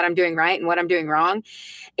about me and what I'm doing right and what I'm doing wrong.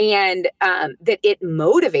 And that it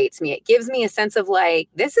motivates me. It gives me a sense of like,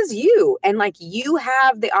 this is you. And like, you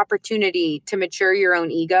have the opportunity to mature your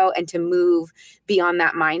own ego and to move beyond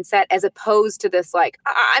that mindset, as opposed to this, like,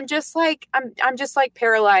 I'm just like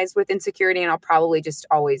paralyzed with insecurity and I'll probably just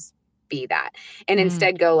always be that. And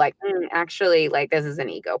instead go like, actually, like, this is an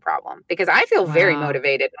ego problem, because I feel very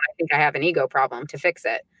motivated when I think I have an ego problem to fix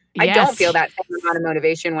it. Yes. I don't feel that same amount of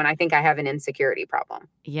motivation when I think I have an insecurity problem.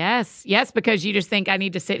 Yes. Yes. Because you just think I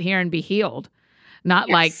need to sit here and be healed, not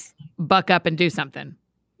like buck up and do something.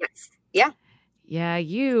 Yes. Yeah. Yeah.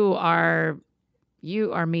 You are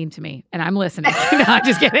mean to me, and I'm listening. No, I'm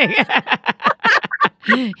just kidding.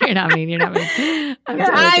 You're not mean. You're not mean.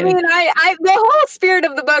 I mean, the whole spirit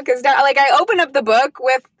of the book is that, like, I open up the book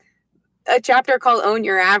with a chapter called "Own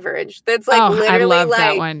Your Average." That's like literally, I love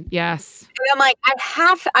that one. Yes. And I'm like,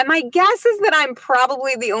 my guess is that I'm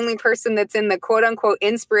probably the only person that's in the quote unquote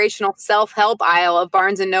inspirational self-help aisle of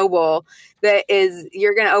Barnes and Noble that is,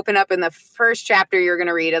 you're going to open up in the first chapter you're going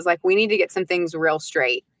to read as like, we need to get some things real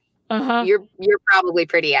straight. Uh-huh. You're probably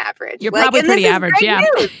pretty average. You're probably pretty average, yeah.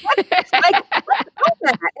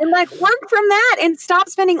 And like, work from that and stop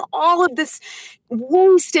spending all of this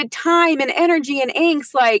wasted time and energy and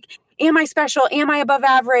angst. Like, am I special? Am I above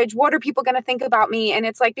average? What are people going to think about me? And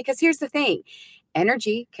it's like, because here's the thing.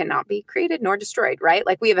 Energy cannot be created nor destroyed, right?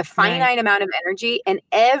 Like, we have a finite amount of energy, and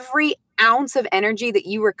every ounce of energy that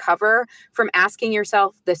you recover from asking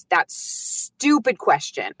yourself that stupid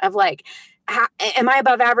question of like, am I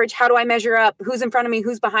above average? How do I measure up? Who's in front of me?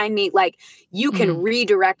 Who's behind me? Like, you can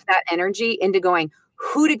redirect that energy into going,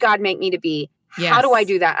 who did God make me to be? Yes. How do I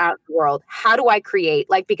do that out in the world? How do I create?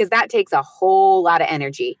 Like, because that takes a whole lot of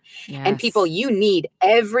energy. Yes. And people, you need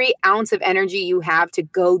every ounce of energy you have to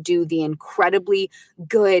go do the incredibly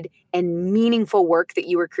good and meaningful work that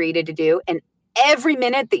you were created to do. And every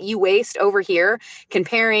minute that you waste over here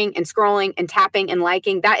comparing and scrolling and tapping and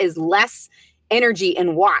liking, that is less energy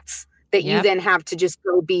in watts that you then have to just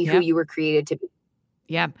go be who you were created to be.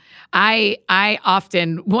 Yeah. I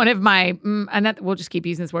often, one of my, we'll just keep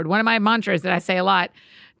using this word, one of my mantras that I say a lot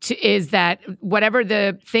is that whatever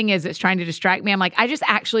the thing is that's trying to distract me, I'm like, I just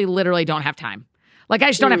actually literally don't have time. Like, I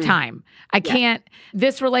just don't have time. I can't,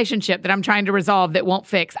 this relationship that I'm trying to resolve that won't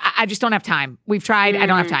fix, I just don't have time. We've tried, I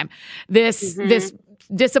don't have time. This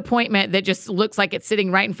disappointment that just looks like it's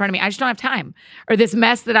sitting right in front of me, I just don't have time. Or this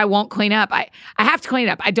mess that I won't clean up, I have to clean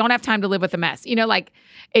it up. I don't have time to live with a mess. You know, like,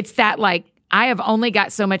 it's that, like, I have only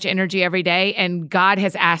got so much energy every day, and God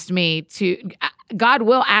has asked me God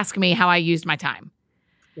will ask me how I used my time.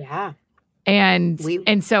 Yeah. And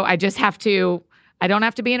so I just have to, I don't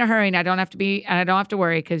have to be in a hurry, and I don't have to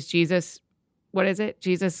worry, because Jesus, what is it?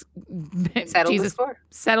 Jesus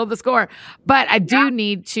settled the score. But I do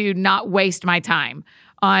need to not waste my time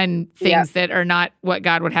on things that are not what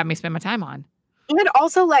God would have me spend my time on. And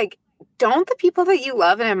also, like, don't the people that you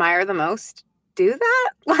love and admire the most do that?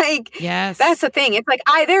 Like, yes, that's the thing. It's like,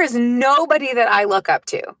 there is nobody that I look up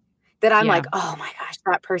to that I'm like, oh my gosh,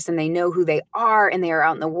 that person, they know who they are, and they are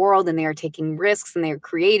out in the world, and they are taking risks, and they're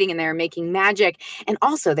creating, and they're making magic. And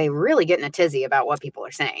also, they really get in a tizzy about what people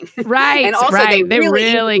are saying. Right. And also, they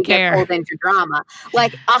really care. Get pulled into drama.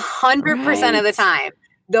 Like 100% of the time.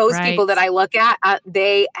 Those people that I look at,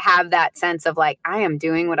 they have that sense of like, I am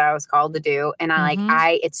doing what I was called to do. And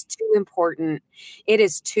it's too important. It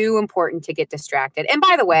is too important to get distracted. And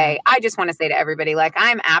by the way, I just want to say to everybody, like,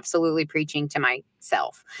 I'm absolutely preaching to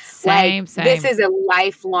myself. Same. This is a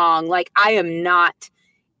lifelong, like,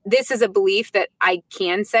 this is a belief that I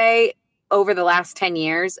can say over the last 10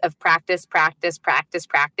 years of practice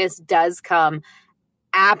does come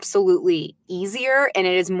absolutely easier, and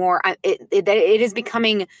it is more, it is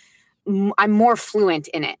becoming, I'm more fluent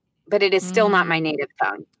in it, but it is still not my native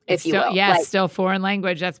tongue, if you will. Yes, still foreign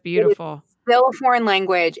language. That's beautiful. Still a foreign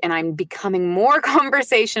language, and I'm becoming more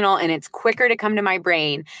conversational, and it's quicker to come to my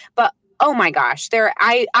brain. But oh my gosh,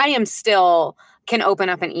 I am still can open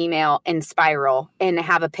up an email and spiral and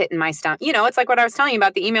have a pit in my stomach. You know, it's like what I was telling you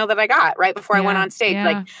about the email that I got right before I went on stage.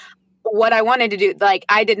 Like, what I wanted to do, like,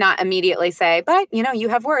 I did not immediately say, but, you know, you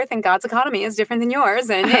have worth, and God's economy is different than yours,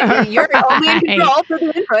 and you're only in control for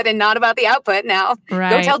the input and not about the output. Now,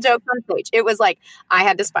 go tell jokes on stage. It was like, I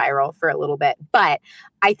had to spiral for a little bit, but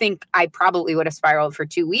I think I probably would have spiraled for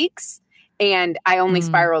 2 weeks. And I only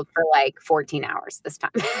spiraled for like 14 hours this time,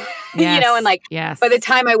 Yes. and like Yes. by the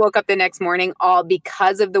time I woke up the next morning, all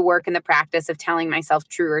because of the work and the practice of telling myself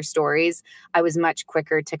truer stories, I was much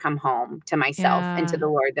quicker to come home to myself and to Yeah. the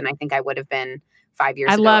Lord than I think I would have been 5 years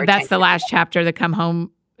I ago. love or that's 10 the years last ago. chapter, the come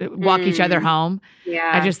home, walk each other home. Yeah.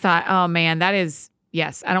 I just thought, oh man, that is,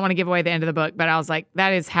 yes, I don't want to give away the end of the book, but I was like,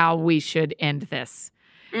 that is how we should end this,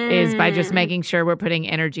 is by just making sure we're putting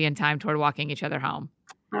energy and time toward walking each other home.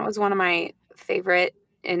 That was one of my favorite,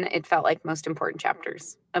 and it felt like most important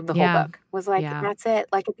chapters of the whole Yeah. book. Was like, Yeah. that's it.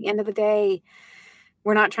 Like at the end of the day,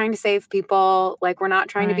 we're not trying to save people. Like we're not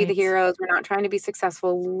trying to be the Right. heroes. We're not trying to be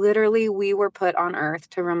successful. Literally, we were put on earth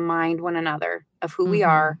to remind one another of who we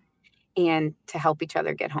are and to help each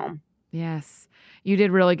other get home. Yes. You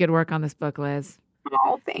did really good work on this book, Liz.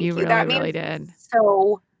 Oh, thank you. You That really means did.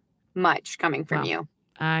 so much coming from Well, you.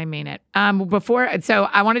 I mean it. So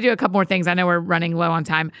I want to do a couple more things. I know we're running low on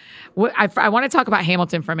time. I want to talk about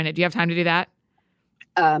Hamilton for a minute. Do you have time to do that?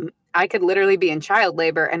 I could literally be in child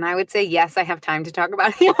labor, and I would say, yes, I have time to talk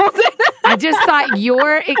about Hamilton. I just thought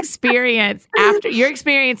your experience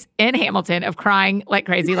in Hamilton of crying like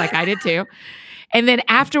crazy, like I did too. And then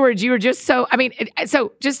afterwards, you were just so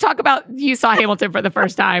just talk about, you saw Hamilton for the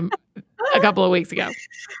first time a couple of weeks ago.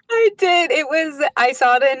 I did. I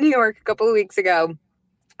saw it in New York a couple of weeks ago.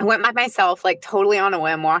 I went by myself, like totally on a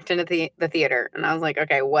whim, walked into the theater, and I was like,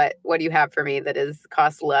 okay, what do you have for me that is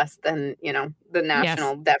cost less than, the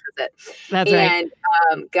national deficit? That's right.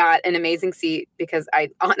 And got an amazing seat because I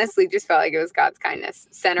honestly just felt like it was God's kindness.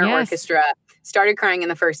 Center orchestra, started crying in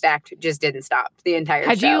the first act, just didn't stop the entire show.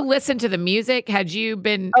 Had you listened to the music? Had you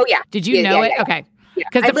been? Oh, yeah. Did you know it? Yeah. Okay. Yeah.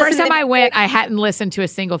 Because the first time I went, I hadn't listened to a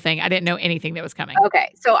single thing. I didn't know anything that was coming.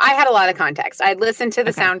 Okay. So I had a lot of context. I'd listened to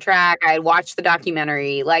the soundtrack. I had watched the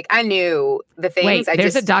documentary. Like I knew the things. Wait,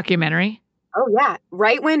 there's a documentary? Oh, yeah.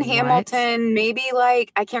 Right when Hamilton, maybe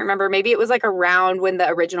like, I can't remember. Maybe it was like around when the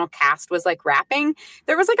original cast was like wrapping.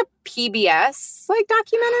 There was like a PBS like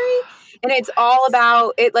documentary. And it's all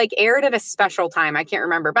about, it like aired at a special time. I can't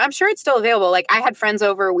remember, but I'm sure it's still available. Like I had friends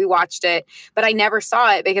over, we watched it, but I never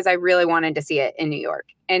saw it because I really wanted to see it in New York.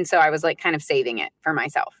 And so I was like kind of saving it for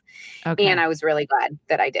myself. Okay. And I was really glad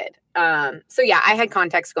that I did. So yeah, I had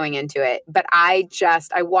context going into it, but I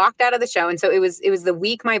walked out of the show. And so it was the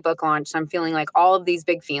week my book launched. So I'm feeling like all of these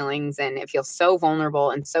big feelings and it feels so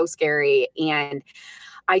vulnerable and so scary. And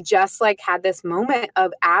I just like had this moment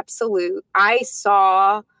of I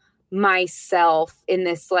saw myself in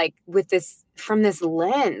this, like with this, from this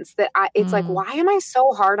lens that it's like, why am I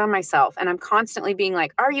so hard on myself? And I'm constantly being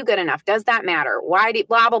like, are you good enough? Does that matter? Why do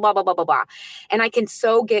blah, blah, blah, blah, blah, blah, blah. And I can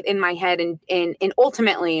so get in my head and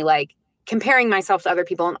ultimately like comparing myself to other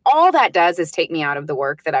people. And all that does is take me out of the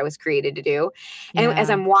work that I was created to do. And as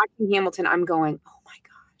I'm watching Hamilton, I'm going, oh my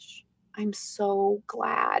gosh, I'm so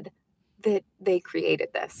glad that they created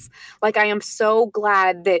this. Like, I am so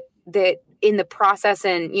glad that in the process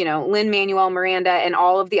and, Lin-Manuel Miranda and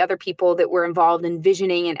all of the other people that were involved in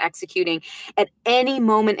visioning and executing at any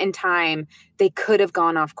moment in time, they could have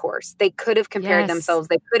gone off course. They could have compared themselves.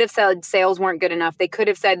 They could have said sales weren't good enough. They could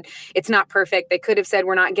have said it's not perfect. They could have said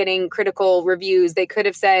we're not getting critical reviews. They could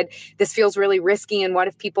have said this feels really risky. And what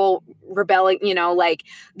if people rebelling, like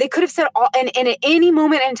they could have said all, and at any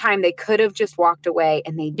moment in time, they could have just walked away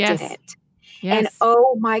and they didn't. Yes. And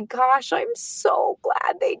oh my gosh, I'm so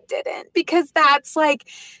glad they didn't because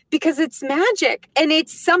it's magic. And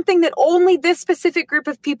it's something that only this specific group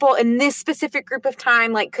of people in this specific group of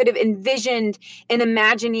time, like could have envisioned and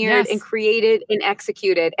imagineered and created and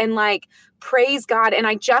executed and like, praise God. And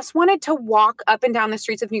I just wanted to walk up and down the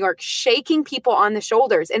streets of New York, shaking people on the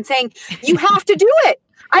shoulders and saying, you have to do it.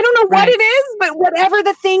 I don't know what it is, but whatever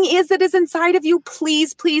the thing is that is inside of you,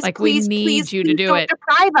 please, like please, we need please, you to do don't it.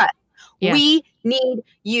 deprive us. Yes. We need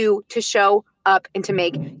you to show up and to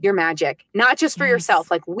make your magic, not just for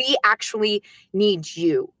yourself. Like we actually need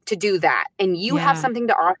you to do that. And you have something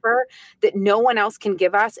to offer that no one else can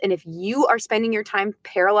give us. And if you are spending your time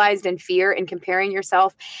paralyzed in fear and comparing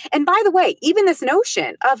yourself, and by the way, even this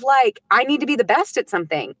notion of like, I need to be the best at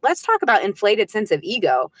something. Let's talk about inflated sense of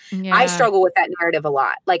ego. Yeah. I struggle with that narrative a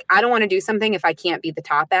lot. Like, I don't want to do something if I can't be the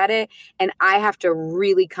top at it. And I have to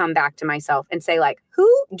really come back to myself and say like,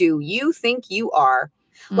 who do you think you are?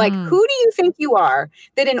 Like, who do you think you are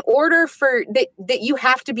that in order for that you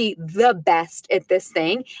have to be the best at this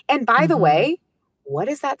thing? And by the way, what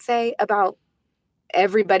does that say about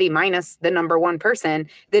everybody minus the number one person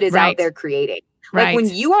that is out there creating? Like when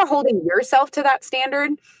you are holding yourself to that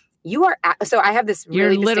standard, you are. So I have this really You're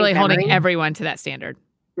literally distinct memory. holding everyone to that standard.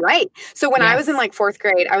 Right. So when I was in Yes. like fourth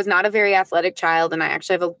grade, I was not a very athletic child, and I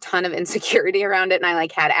actually have a ton of insecurity around it. And I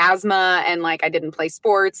like had asthma, and like I didn't play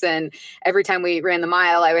sports. And every time we ran the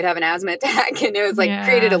mile, I would have an asthma attack. And it was like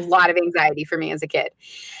created a Yeah. lot of anxiety for me as a kid.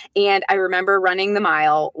 And I remember running the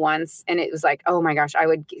mile once, and it was like, oh my gosh, I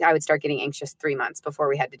would start getting anxious 3 months before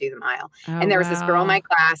we had to do the mile. Oh, And there was this girl in wow. my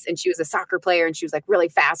class, and she was a soccer player, and she was like really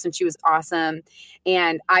fast, and she was awesome.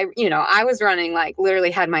 And I was running, like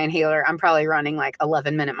literally had my inhaler. I'm probably running like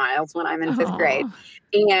 11-minute miles when I'm in fifth grade. Aw.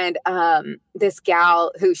 And this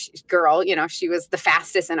girl, she was the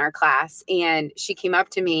fastest in our class, and she came up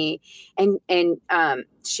to me, and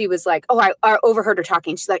she was like, oh, I overheard her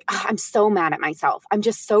talking. She's like, "Oh, I'm so mad at myself. I'm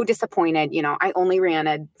just so disappointed. I only ran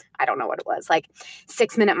I don't know what it was, like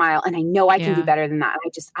 6-minute mile, and I know I can do Yeah. better than that.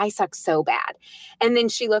 I suck so bad." And then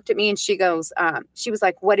she looked at me and she goes, she was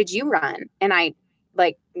like, "What did you run?" And I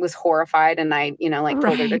like was horrified, and I, like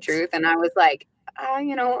told her the Right. truth, and I was like,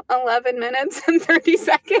 11 minutes and 30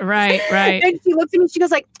 seconds. Right. Right. And she looked at me,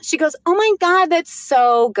 she goes, "Oh my God, that's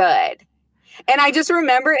so good." And I just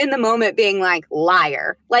remember in the moment being like,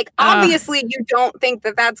 liar. Like, obviously you don't think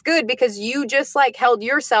that that's good because you just like held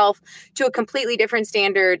yourself to a completely different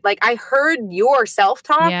standard. Like, I heard your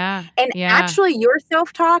self-talk, Yeah. and Yeah. actually your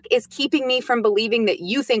self-talk is keeping me from believing that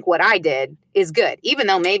you think what I did is good, even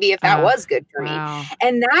though maybe if that was good for me. Wow.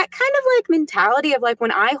 And that kind of like mentality of like,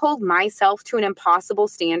 when I hold myself to an impossible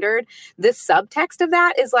standard, the subtext of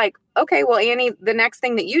that is like, okay, well, Annie, the next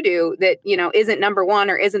thing that you do that, isn't number one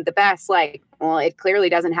or isn't the best, like, well, it clearly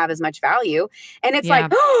doesn't have as much value. And it's Yeah.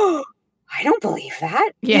 like, oh, I don't believe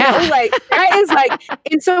that. Yeah. Like that is like,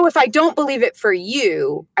 and so if I don't believe it for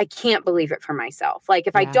you, I can't believe it for myself. Like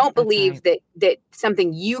if I Yeah, don't that's believe that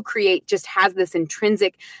something you create just has this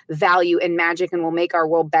intrinsic value and magic and will make our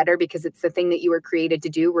world better because it's the thing that you were created to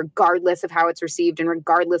do, regardless of how it's received and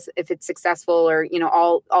regardless if it's successful or,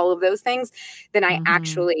 all of those things, then I Mhm.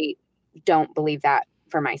 actually don't believe that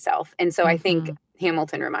for myself. And so I think Mhm.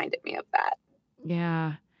 Hamilton reminded me of that.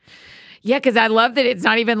 Yeah. Yeah, because I love that it's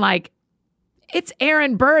not even like, it's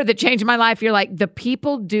Aaron Burr that changed my life. You're like, the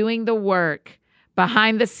people doing the work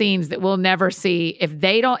behind the scenes that we'll never see, if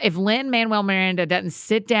Lin-Manuel Miranda doesn't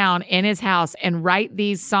sit down in his house and write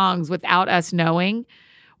these songs without us knowing,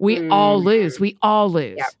 we all lose. We all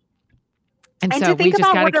lose. Yep. And And so to we think just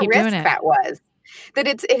about got to what a keep doing risk it. that was. That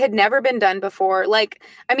it had never been done before. Like,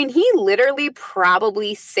 I mean, he literally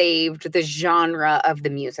probably saved the genre of the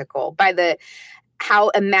musical by how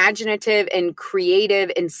imaginative and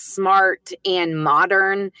creative and smart and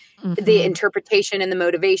modern the Mhm. interpretation and the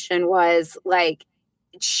motivation was. Like,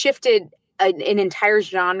 it shifted an entire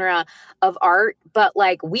genre of art. But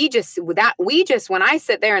like, when I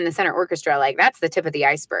sit there in the center orchestra, like that's the tip of the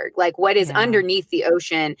iceberg. Like what is Yeah. underneath the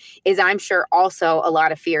ocean is, I'm sure, also a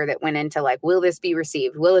lot of fear that went into like, will this be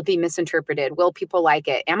received? Will it be misinterpreted? Will people like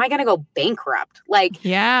it? Am I going to go bankrupt? Like,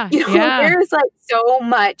 Yeah. there's like so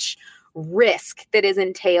much risk that is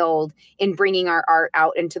entailed in bringing our art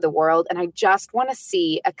out into the world. And I just want to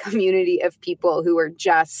see a community of people who are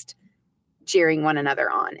just cheering one another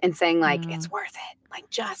on and saying like, Yeah. it's worth it. Like,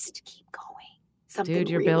 just keep going. Something Dude,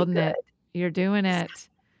 you're really building good. it. You're doing it.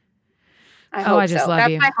 I hope I just so. love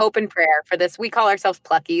That's you. my hope and prayer for this. We call ourselves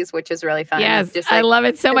Pluckies, which is really fun. Yes, It's just I like, love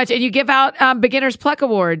it so much. And you give out Beginner's Pluck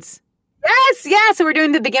Awards. yes, yeah. So we're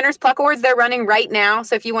doing the Beginners Pluck Awards. They're running right now.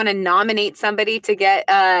 So if you want to nominate somebody to get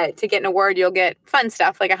an award, you'll get fun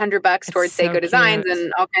stuff like $100 towards so Seiko Designs cute.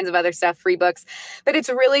 and all kinds of other stuff, free books. But it's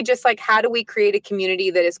really just like, how do we create a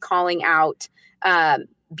community that is calling out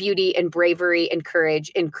beauty and bravery and courage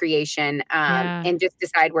in creation, Yeah. and just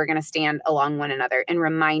decide we're going to stand along one another and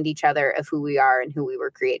remind each other of who we are and who we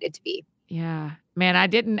were created to be. Yeah. Man,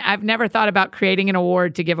 I've never thought about creating an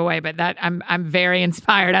award to give away, but I'm very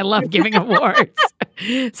inspired. I love giving awards.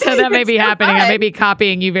 So that may be happening. I may be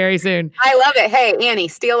copying you very soon. I love it. Hey, Annie,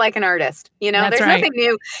 steal like an artist. That's There's right. nothing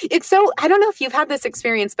new. It's so, I don't know if you've had this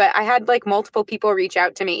experience, but I had like multiple people reach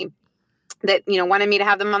out to me that, wanted me to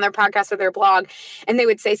have them on their podcast or their blog. And they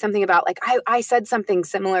would say something about like, I said something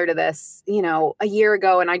similar to this, a year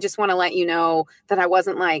ago. And I just want to let you know that I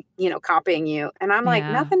wasn't like, copying you. And I'm like,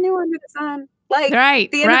 Yeah. nothing new under the sun. Like, Right.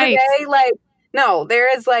 at the end of the day, like, no, there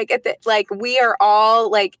is like, we are all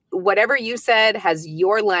like, whatever you said has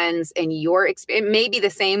your lens and your experience. It may be the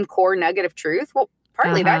same core nugget of truth. Well,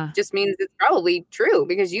 partly that just means it's probably true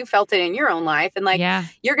because you felt it in your own life. And like,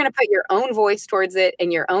 you're going to put your own voice towards it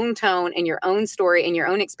and your own tone and your own story and your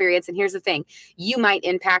own experience. And here's the thing, you might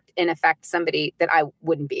impact and affect somebody that I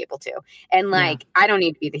wouldn't be able to. And like, I don't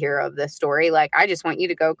need to be the hero of this story. Like, I just want you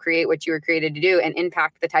to go create what you were created to do and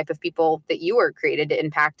impact the type of people that you were created to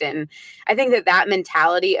impact. And I think that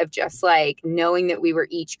mentality of just like knowing that we were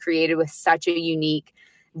each created with such a unique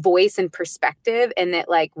voice and perspective, and that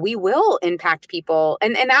like we will impact people.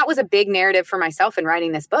 And that was a big narrative for myself in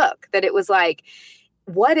writing this book, that it was like,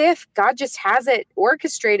 what if God just has it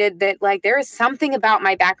orchestrated that like there is something about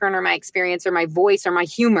my background or my experience or my voice or my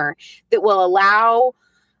humor that will allow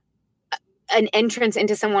an entrance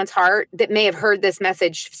into someone's heart that may have heard this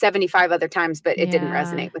message 75 other times, but it didn't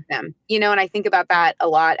resonate with them, you know? And I think about that a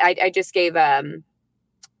lot. I just gave a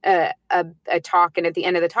talk, and at the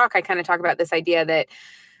end of the talk, I kind of talk about this idea that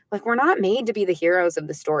like, we're not made to be the heroes of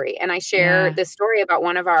the story. And I share this story about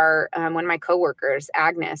one of my coworkers,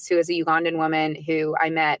 Agnes, who is a Ugandan woman who I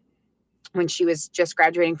met when she was just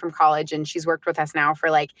graduating from college. And she's worked with us now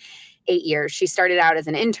for like 8 years. She started out as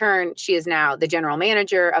an intern. She is now the general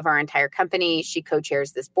manager of our entire company. She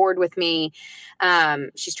co-chairs this board with me.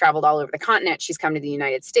 She's traveled all over the continent. She's come to the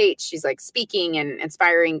United States. She's like speaking and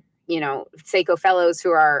inspiring, you know, Seiko fellows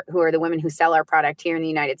who are the women who sell our product here in the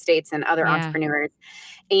United States and other entrepreneurs.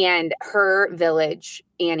 And her village,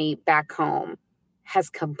 Annie, back home, has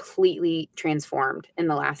completely transformed in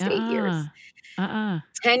the last 8 years.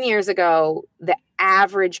 10 years ago, the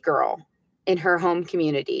average girl in her home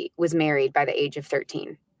community was married by the age of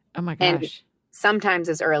 13. Oh my gosh. And sometimes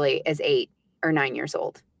as early as 8 or 9 years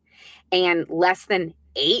old. And less than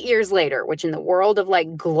 8 years later, which in the world of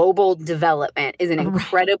like global development is an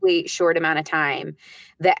incredibly short amount of time,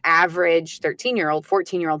 the average 13-year-old,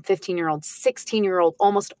 14-year-old, 15-year-old, 16-year-old,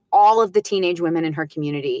 almost all of the teenage women in her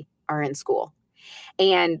community are in school.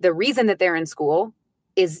 And the reason that they're in school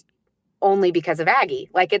is only because of Aggie.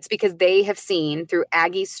 Like, it's because they have seen through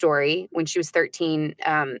Aggie's story, when she was 13,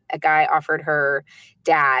 a guy offered her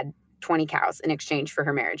dad 20 cows in exchange for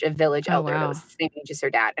her marriage, a village elder that was the same age as her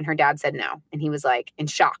dad. And her dad said no. And he was like, and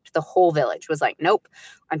shocked. The whole village was like, nope,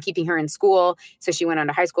 I'm keeping her in school. So she went on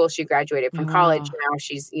to high school. She graduated from college. Now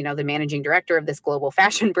she's, you know, the managing director of this global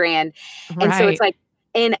fashion brand. And so it's like,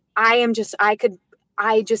 and I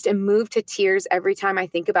just am moved to tears every time I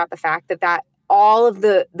think about the fact that all of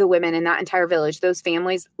the women in that entire village, those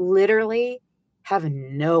families literally have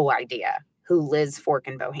no idea who Liz Fork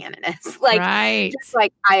and Bohannon is. Like, just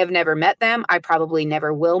like, I have never met them. I probably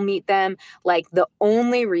never will meet them. Like, the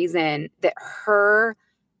only reason that her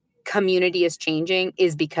community is changing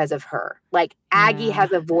is because of her. Like, Aggie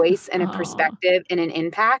has a voice and a perspective and an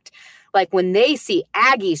impact. Like, when they see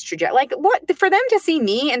Aggie's trajectory, like, what, for them to see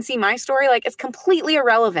me and see my story, like, it's completely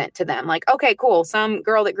irrelevant to them. Like, okay, cool. Some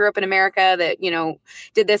girl that grew up in America that, you know,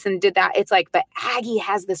 did this and did that. It's like, but Aggie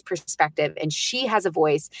has this perspective, and she has a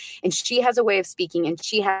voice, and she has a way of speaking, and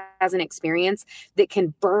she has an experience that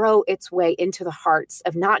can burrow its way into the hearts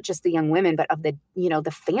of not just the young women, but of the, you know,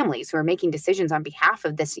 the families who are making decisions on behalf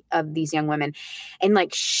of these young women. And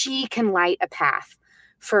like, she can light a path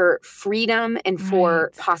for freedom and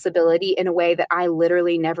for possibility in a way that I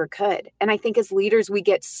literally never could. And I think as leaders, we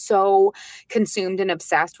get so consumed and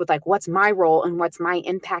obsessed with like, what's my role and what's my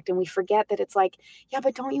impact? And we forget that it's like, yeah,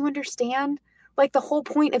 but don't you understand? Like, the whole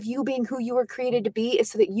point of you being who you were created to be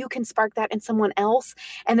is so that you can spark that in someone else.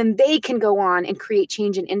 And then they can go on and create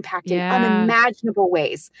change and impact in unimaginable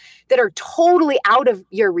ways that are totally out of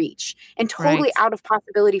your reach and totally out of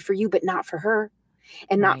possibility for you, but not for her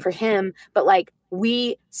and not for him. But like,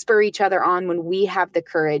 we spur each other on when we have the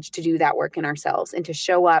courage to do that work in ourselves and to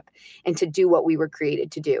show up and to do what we were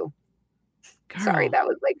created to do. Girl. Sorry, that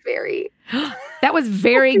was like very... That was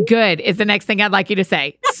very good is the next thing I'd like you to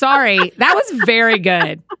say. Sorry, that was very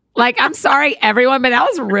good. Like, I'm sorry, everyone, but that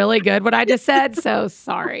was really good what I just said. So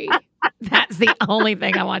sorry. That's the only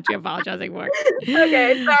thing I want you apologizing for.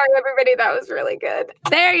 Okay, sorry, everybody. That was really good.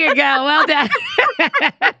 There you go. Well done.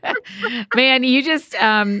 Man, you just,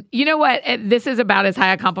 you know what? This is about as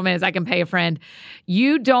high a compliment as I can pay a friend.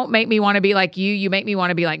 You don't make me want to be like you. You make me want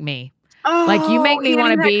to be like me. Oh, like, you make me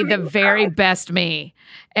want to be the very best me.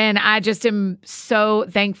 And I just am so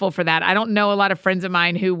thankful for that. I don't know a lot of friends of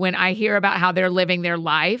mine who, when I hear about how they're living their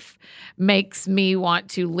life, makes me want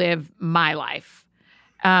to live my life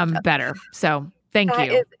better. So thank you.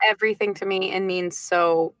 That is everything to me and means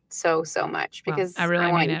so, so, so much, because I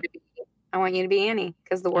really mean it. I want you to be Annie,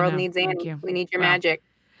 because the world needs Annie. We need your magic.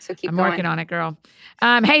 So keep I'm going. working on it, girl.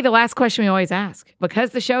 Hey, the last question we always ask,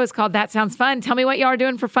 because the show is called That Sounds Fun. Tell me what y'all are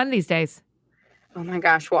doing for fun these days. Oh my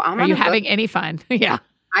gosh. Well, are you having any fun? Yeah.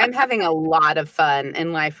 I'm having a lot of fun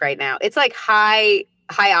in life right now. It's like high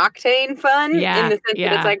octane fun in the sense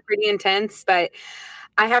that it's like pretty intense, but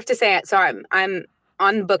I have to say it. So I'm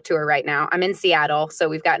on book tour right now. I'm in Seattle. So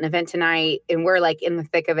we've got an event tonight and we're like in the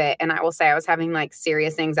thick of it. And I will say I was having like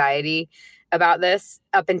serious anxiety about this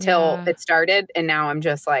up until it started. And now I'm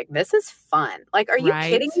just like, this is fun. Like, are you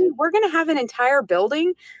kidding me? We're going to have an entire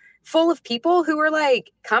building full of people who are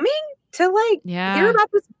like coming to like hear about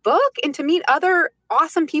this book and to meet other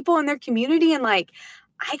awesome people in their community. And like,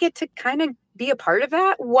 I get to kind of be a part of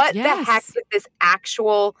that. What the heck is this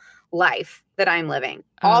actual life that I'm living?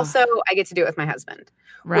 Also, I get to do it with my husband,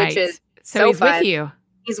 which is so he's fun. With you.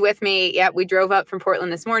 He's with me. Yeah, we drove up from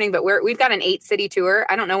Portland this morning, but we've got an 8-city tour.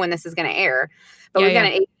 I don't know when this is going to air, but we've got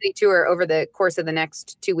an 8-city tour over the course of the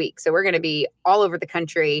next 2 weeks. So we're going to be all over the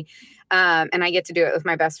country. And I get to do it with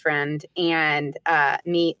my best friend and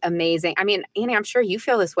meet amazing. I mean, Annie, I'm sure you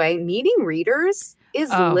feel this way. Meeting readers is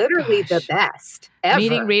literally the best ever.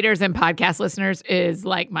 Meeting readers and podcast listeners is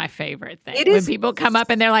like my favorite thing. When people come up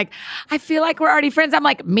and they're like, I feel like we're already friends. I'm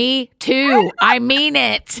like, me too. I mean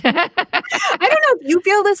it. I don't know if you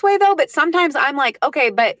feel this way though, but sometimes I'm like,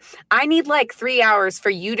 okay, but I need like 3 hours for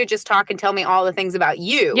you to just talk and tell me all the things about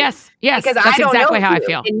you. Yes. Because that's I don't exactly know how you, I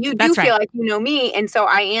feel. And you do feel like you know me. And so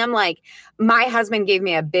I am like, my husband gave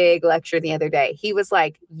me a big lecture the other day. He was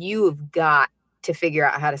like, you've got to figure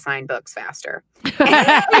out how to sign books faster. He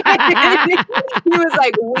was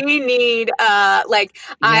like, we need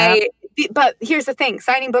but here's the thing,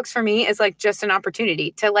 signing books for me is like just an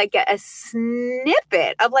opportunity to like get a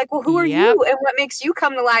snippet of like, well, who are you and what makes you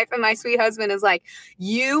come to life? And my sweet husband is like,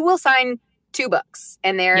 you will sign 2 books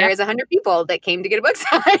and there is 100 people that came to get a book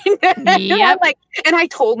signed. And I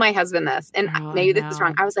told my husband this, and maybe this is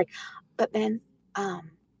wrong. I was like, but Ben,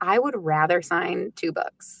 I would rather sign 2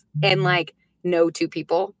 books and like know 2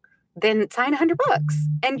 people than sign 100 books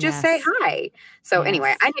and just say hi. So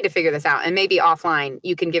anyway, I need to figure this out, and maybe offline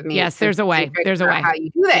you can give me. Yes, there's a way. There's a way how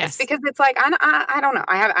you do this because it's like I don't know.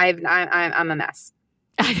 I'm a mess.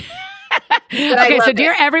 Okay, so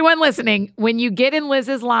dear everyone listening, when you get in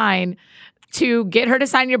Liz's line to get her to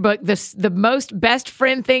sign your book, the most best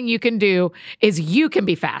friend thing you can do is you can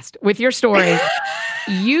be fast with your story.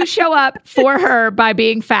 You show up for her by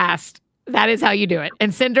being fast. That is how you do it.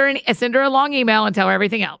 And send her a long email and tell her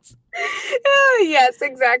everything else. Yes,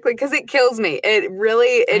 exactly. Because it kills me. It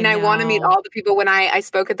really, and I want to meet all the people. When I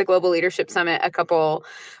spoke at the Global Leadership Summit a couple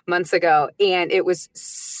months ago, and it was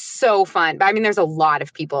so fun. But I mean, there's a lot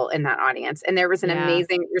of people in that audience, and there was an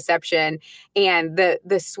amazing reception. And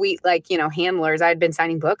the sweet, like, handlers, I had been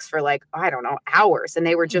signing books for like, I don't know, hours. And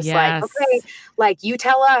they were just like, okay, like you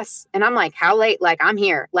tell us. And I'm like, how late? Like, I'm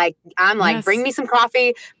here. Like, I'm like, bring me some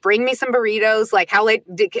coffee, bring me some burritos. Like, how late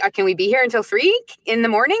can we be here until 3 in the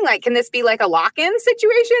morning? Like, can this be like a lock-in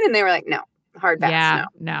situation? And they were like, no, hard pass.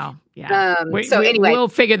 No. Anyway, we'll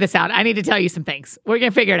figure this out. I need to tell you some things. We're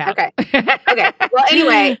going to figure it out. Okay. Well,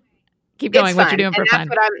 anyway, keep going. What you're doing for fun.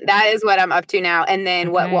 That is what I'm up to now. And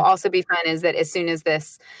then what will also be fun is that as soon as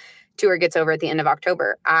this tour gets over at the end of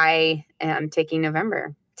October, I am taking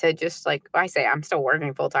November to just like, I say I'm still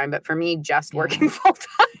working full time, but for me, just working full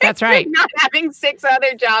time. That's right. Not having 6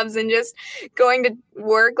 other jobs and just going to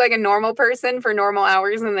work like a normal person for normal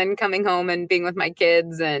hours and then coming home and being with my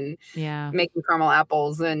kids and making caramel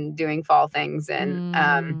apples and doing fall things. And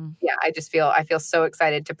I feel so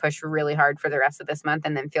excited to push really hard for the rest of this month,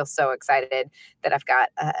 and then feel so excited that I've got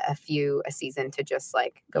a season to just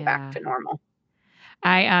like go back to normal.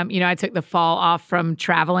 I took the fall off from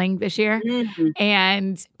traveling this year,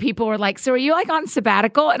 and people were like, so are you like on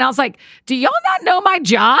sabbatical? And I was like, do y'all not know my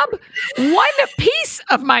job? One piece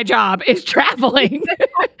of my job is traveling.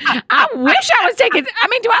 I wish I was taking,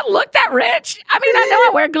 do I look that rich? I know I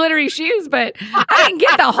wear glittery shoes, but I didn't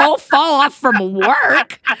get the whole fall off from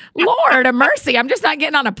work. Lord of mercy. I'm just not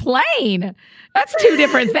getting on a plane. That's 2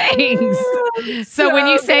 different things. So when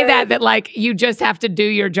you say that like you just have to do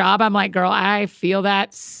your job, I'm like, girl, I feel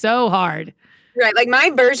that so hard. Right. Like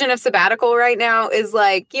my version of sabbatical right now is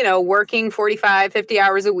like, working 45, 50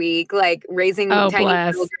 hours a week, like raising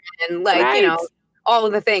tiny children, like, all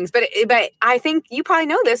of the things. But I think you probably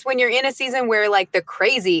know this, when you're in a season where like the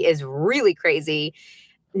crazy is really crazy,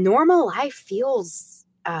 normal life feels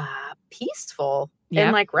peaceful.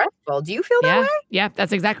 And like restful. Do you feel that way? Yeah,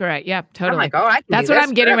 that's exactly right. Yeah, totally. I'm like, that's what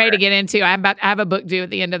I'm getting ready to get into. I have a book due at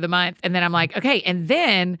the end of the month, and then I'm like, okay, and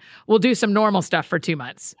then we'll do some normal stuff for 2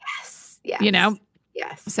 months. Yes.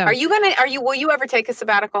 Yes. So will you ever take a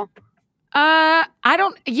sabbatical? I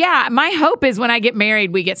don't. Yeah, my hope is when I get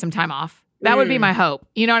married, we get some time off. That would be my hope.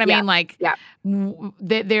 You know what I mean? Like,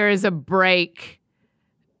 there is a break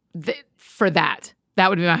for that. That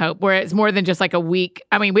would be my hope, where it's more than just like a week.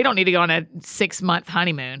 I mean, we don't need to go on a 6-month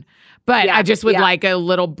honeymoon, but I just would like a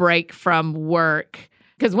little break from work.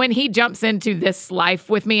 Because when he jumps into this life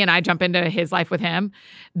with me and I jump into his life with him,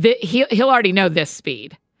 he'll already know this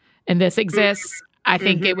speed and this exists. I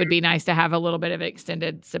think it would be nice to have a little bit of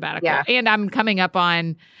extended sabbatical. Yeah. And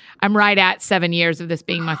I'm right at 7 years of this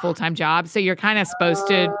being my full-time job. So you're kind of supposed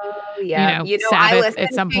to, Sabbath I listened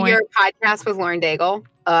at some to point. Your podcast with Lauren Daigle.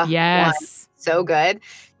 Yes. 1, so good.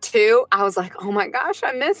 2, I was like, oh my gosh,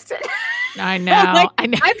 I missed it. I know.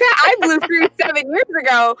 I blew through 7 years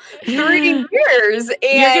ago, 3 years.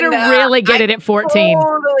 And you're going to really get it at 14. I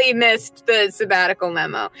totally missed the sabbatical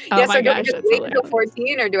memo. Oh my gosh, do I wait until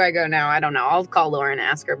 14 or do I go now? I don't know. I'll call Lauren and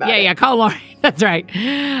ask her about it. Yeah, call Lauren. That's right.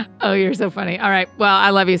 Oh, you're so funny. All right. Well,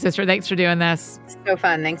 I love you, sister. Thanks for doing this. So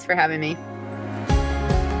fun. Thanks for having me.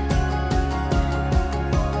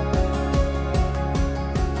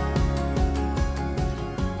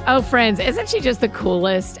 Oh, friends, isn't she just the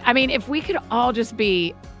coolest? I mean, if we could all just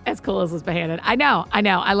be as cool as Liz Bohannon. I know.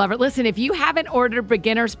 I love her. Listen, if you haven't ordered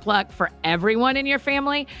Beginner's Pluck for everyone in your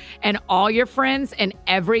family and all your friends and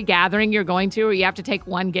every gathering you're going to, or you have to take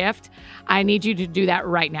one gift, I need you to do that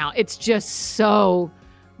right now. It's just so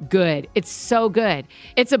good. It's so good.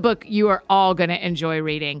 It's a book you are all going to enjoy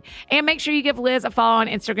reading. And make sure you give Liz a follow on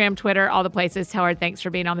Instagram, Twitter, all the places. Tell her thanks for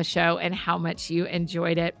being on the show and how much you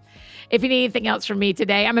enjoyed it. If you need anything else from me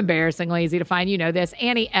today, I'm embarrassingly easy to find. You know this.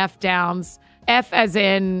 Annie F. Downs. F as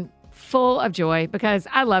in full of joy, because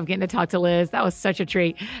I love getting to talk to Liz. That was such a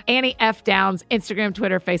treat. Annie F. Downs, Instagram,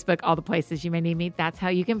 Twitter, Facebook, all the places you may need me. That's how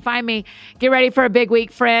you can find me. Get ready for a big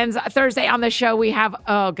week, friends. Thursday on the show, we have,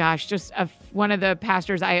 one of the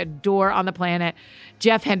pastors I adore on the planet,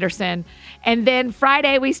 Jeff Henderson. And then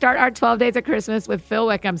Friday, we start our 12 Days of Christmas with Phil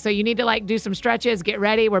Wickham. So you need to do some stretches, get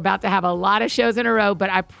ready. We're about to have a lot of shows in a row,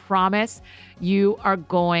 but I promise you are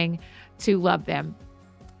going to love them.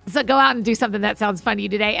 So go out and do something that sounds fun to you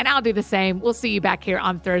today, and I'll do the same. We'll see you back here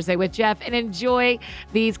on Thursday with Jeff, and enjoy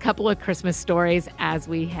these couple of Christmas stories as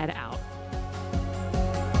we head out.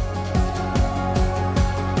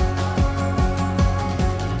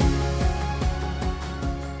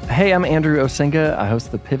 Hey, I'm Andrew Osenga. I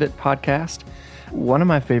host the Pivot podcast. One of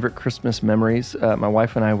my favorite Christmas memories, my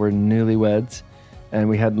wife and I were newlyweds, and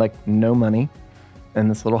we had no money in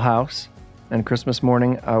this little house. And Christmas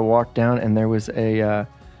morning, I walked down, and there was a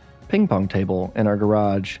ping pong table in our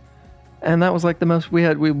garage. And that was the most we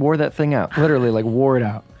had. We wore that thing out, literally wore it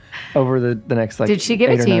out over the next Did she give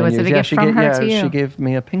it to you? Was it a gift from her to you? She gave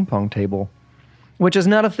me a ping pong table, which is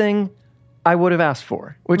not a thing I would have asked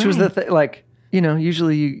for, which was the thing,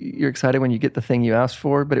 usually you're excited when you get the thing you asked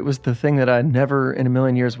for, but it was the thing that I never in a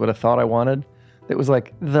million years would have thought I wanted. It was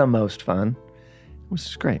the most fun. It was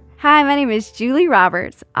just great. Hi, my name is Julie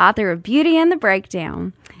Roberts, author of Beauty and the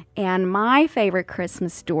Breakdown. And my favorite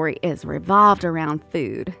Christmas story is revolved around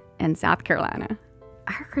food in South Carolina.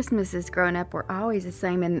 Our Christmases growing up were always the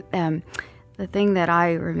same. And the thing that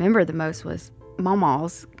I remember the most was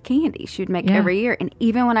Mama's candy she would make every year. And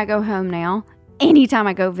even when I go home now, anytime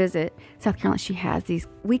I go visit South Carolina, she has these,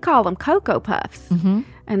 we call them Cocoa Puffs. Mm-hmm.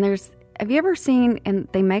 And have you ever seen, and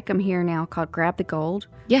they make them here now, called Grab the Gold?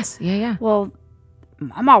 Yes. Yeah. Well,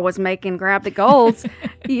 Mama was making Grab the Golds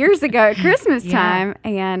years ago at Christmas time,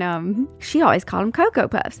 and she always called them Cocoa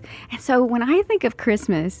Puffs. And so when I think of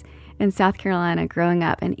Christmas in South Carolina growing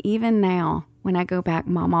up, and even now when I go back,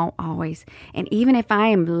 Mama always, and even if I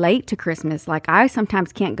am late to Christmas, I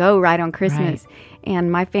sometimes can't go right on Christmas,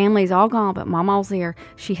 and my family's all gone, but Mama's there,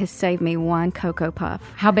 she has saved me one Cocoa Puff.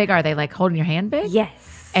 How big are they? Holding your hand big?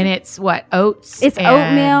 Yes. And it's what, oats? It's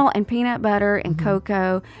oatmeal and peanut butter and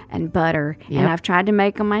cocoa and butter. Yep. And I've tried to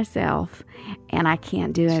make them myself, and I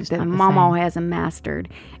can't do it. But Mama has them mastered.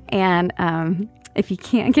 And if you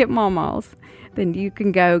can't get Mama's, then you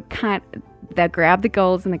can go they'll grab the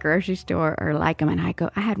Golds in the grocery store or them. And I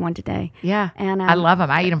had one today. Yeah. And I love them.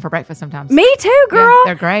 I eat them for breakfast sometimes. Me too, girl. Yeah,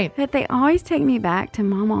 they're great. But they always take me back to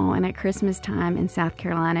Mama and at Christmas time in South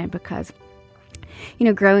Carolina because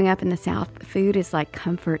growing up in the South, food is like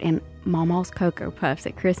comfort, and Mama's Cocoa Puffs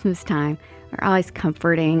at Christmas time are always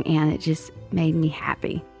comforting, and it just made me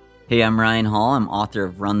happy. Hey, I'm Ryan Hall. I'm author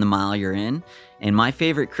of Run the Mile You're In. And my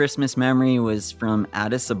favorite Christmas memory was from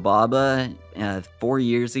Addis Ababa 4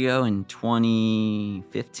 years ago in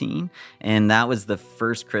 2015. And that was the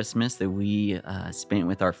first Christmas that we spent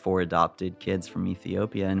with our 4 adopted kids from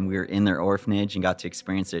Ethiopia. And we were in their orphanage and got to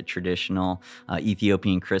experience a traditional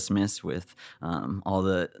Ethiopian Christmas with all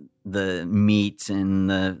the meat and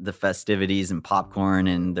the festivities and popcorn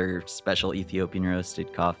and their special Ethiopian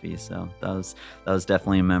roasted coffee. So that was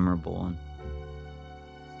definitely a memorable one.